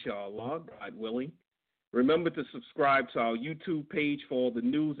 26th, inshallah, God willing. Remember to subscribe to our YouTube page for all the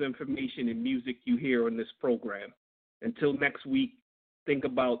news, information, and music you hear on this program. Until next week, think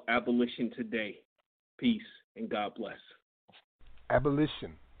about abolition today. Peace and God bless.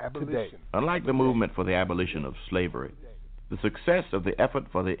 Abolition. Today. Unlike the movement for the abolition of slavery, the success of the effort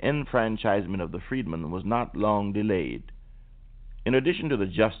for the enfranchisement of the freedmen was not long delayed. In addition to the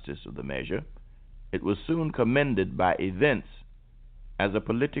justice of the measure, it was soon commended by events as a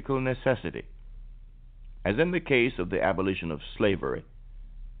political necessity. As in the case of the abolition of slavery,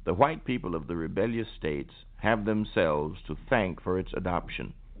 the white people of the rebellious states have themselves to thank for its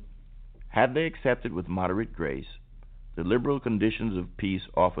adoption. Had they accepted with moderate grace the liberal conditions of peace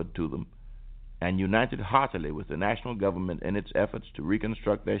offered to them, and united heartily with the national government in its efforts to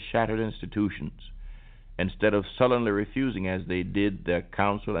reconstruct their shattered institutions, instead of sullenly refusing as they did their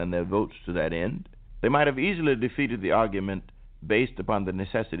counsel and their votes to that end, they might have easily defeated the argument based upon the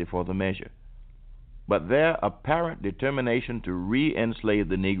necessity for the measure. But their apparent determination to re-enslave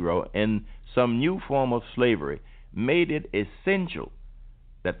the Negro in some new form of slavery made it essential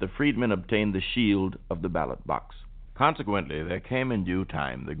that the freedmen obtain the shield of the ballot box. Consequently, there came in due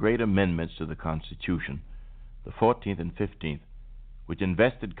time the great amendments to the Constitution, the 14th and 15th, which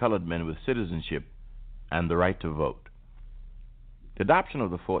invested colored men with citizenship and the right to vote. The adoption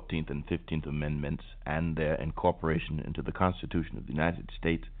of the 14th and 15th Amendments and their incorporation into the Constitution of the United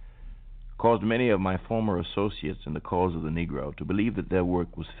States caused many of my former associates in the cause of the Negro to believe that their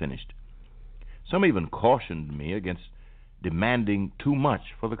work was finished. Some even cautioned me against demanding too much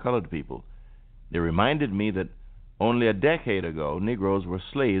for the colored people. They reminded me that only a decade ago Negroes were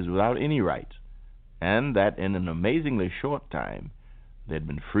slaves without any rights, and that in an amazingly short time they had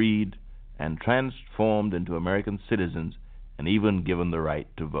been freed and transformed into American citizens and even given the right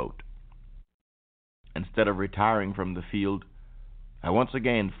to vote. Instead of retiring from the field, I once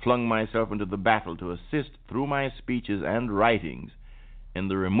again flung myself into the battle to assist through my speeches and writings in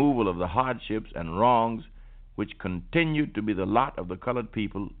the removal of the hardships and wrongs which continued to be the lot of the colored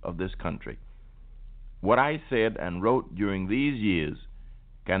people of this country. What I said and wrote during these years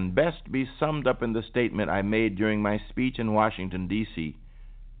can best be summed up in the statement I made during my speech in Washington, D.C.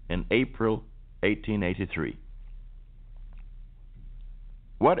 in April 1883.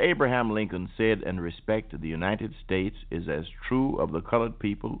 What Abraham Lincoln said in respect to the United States is as true of the colored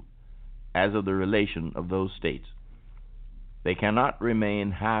people as of the relation of those states. They cannot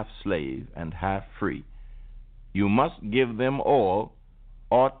remain half slave and half free. You must give them all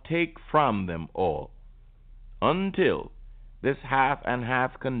or take from them all. Until this half and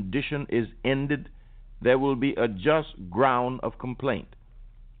half condition is ended, there will be a just ground of complaint.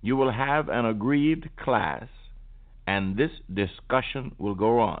 You will have an aggrieved class, and this discussion will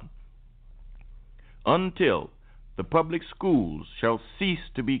go on. Until the public schools shall cease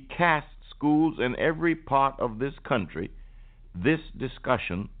to be caste schools in every part of this country, this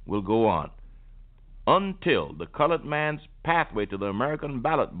discussion will go on. Until the colored man's pathway to the American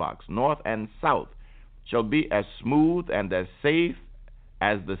ballot box, north and south, shall be as smooth and as safe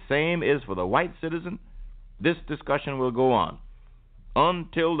as the same is for the white citizen, this discussion will go on.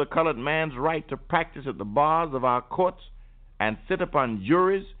 Until the colored man's right to practice at the bars of our courts and sit upon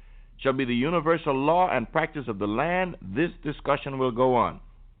juries shall be the universal law and practice of the land, this discussion will go on.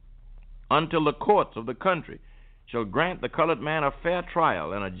 Until the courts of the country shall grant the colored man a fair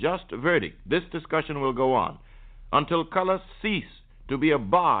trial and a just verdict, this discussion will go on. Until color cease to be a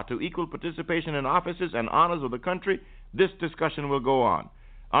bar to equal participation in offices and honors of the country, this discussion will go on.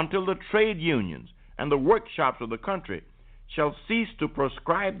 Until the trade unions and the workshops of the country shall cease to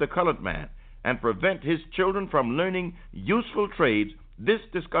proscribe the colored man and prevent his children from learning useful trades, this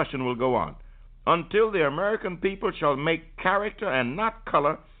discussion will go on. Until the American people shall make character and not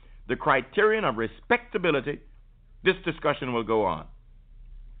color the criterion of respectability, this discussion will go on.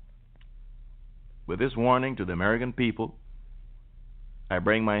 With this warning to the American people, I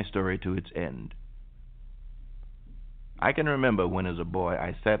bring my story to its end. I can remember when, as a boy,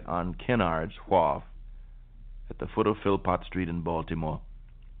 I sat on Kennard's Wharf at the foot of Philpott Street in Baltimore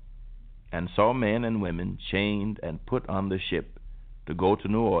and saw men and women chained and put on the ship to go to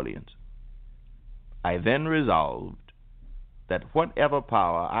New Orleans. I then resolved that whatever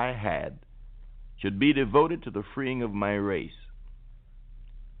power I had should be devoted to the freeing of my race.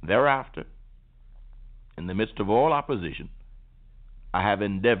 Thereafter, in the midst of all opposition, I have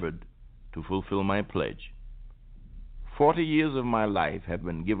endeavored to fulfill my pledge. 40 years of my life have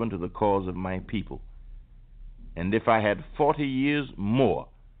been given to the cause of my people, and if I had 40 years more,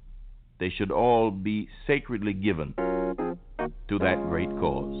 they should all be sacredly given to that great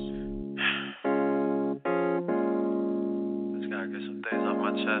cause. Just gotta get some things off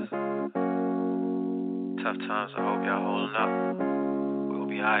my chest. Tough times, I hope y'all holding up. We'll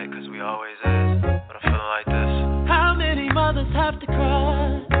be alright, cause we always is. But I'm feeling like this. How many mothers have to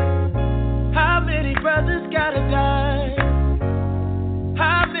cry? How many brothers gotta die?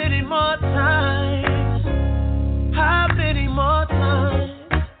 How many more times? How many more times?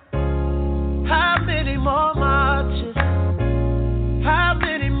 How many more marches? How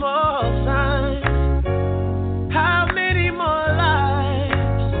many more signs? How many more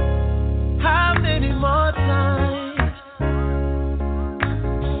lives? How many more times?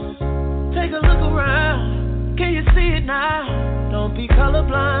 Take a look around. Can you see it now? Don't be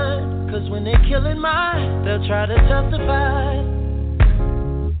colorblind, cause when they're killing mine, they'll try to justify.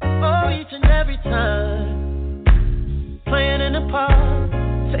 Oh, each and every time, playing in the park,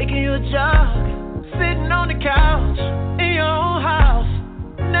 taking you a jog, sitting on the couch, in your own house.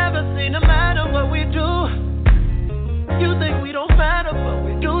 Never seem to matter what we do. You think we don't matter, but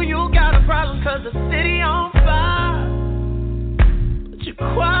we do. You got a problem cause the city on fire, but you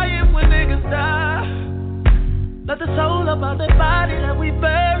quiet when niggas die. Let the soul up out that body that we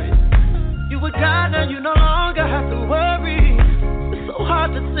buried. You with God, now you no longer have to worry. It's so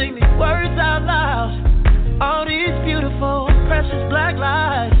hard to sing these words out loud. All these beautiful, precious black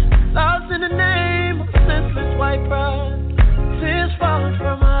lives lost in the name of senseless white pride. Tears falling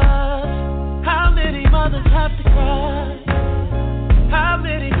from us. How many mothers have to cry? How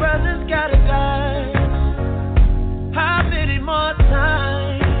many brothers gotta die? How many more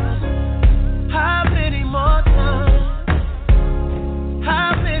times? How many more times?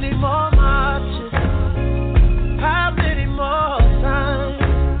 How many more marches? How many more times?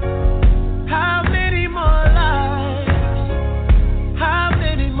 How many more lives? How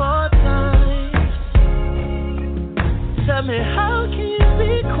many more times? Tell me, how can you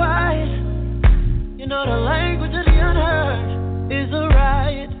be quiet? You know the language of the unheard is a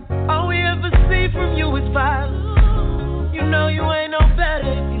riot. All we ever see from you is violence. You know you ain't no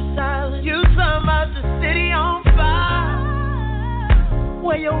better if you silent. You talking about the city on fire.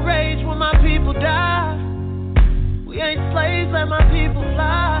 Where your rage when my people die. We ain't slaves, let my people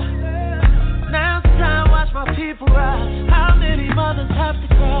fly. Now it's time, watch my people rise. How many mothers have to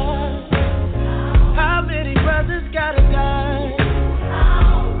cry? How many brothers gotta die?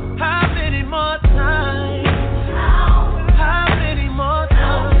 How many more times? How many more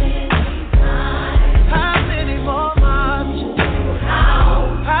times? How many more marches?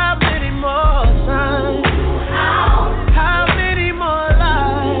 How many more times? How many more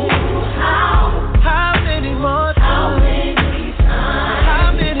lives? How many more times?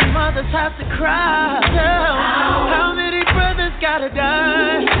 How many mothers have to cry? Tell me. How many brothers gotta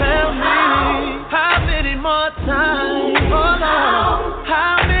die? Tell me. How many more times? Hold on.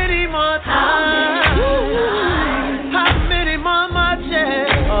 How many more times? How many more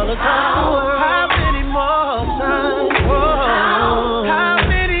marches? All across the world. How many more times? Whoa. How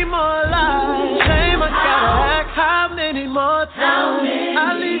many more lives? Shame I gotta ask. How many more times?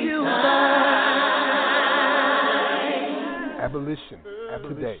 I leave you alone. Abolition.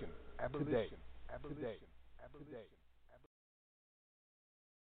 Today.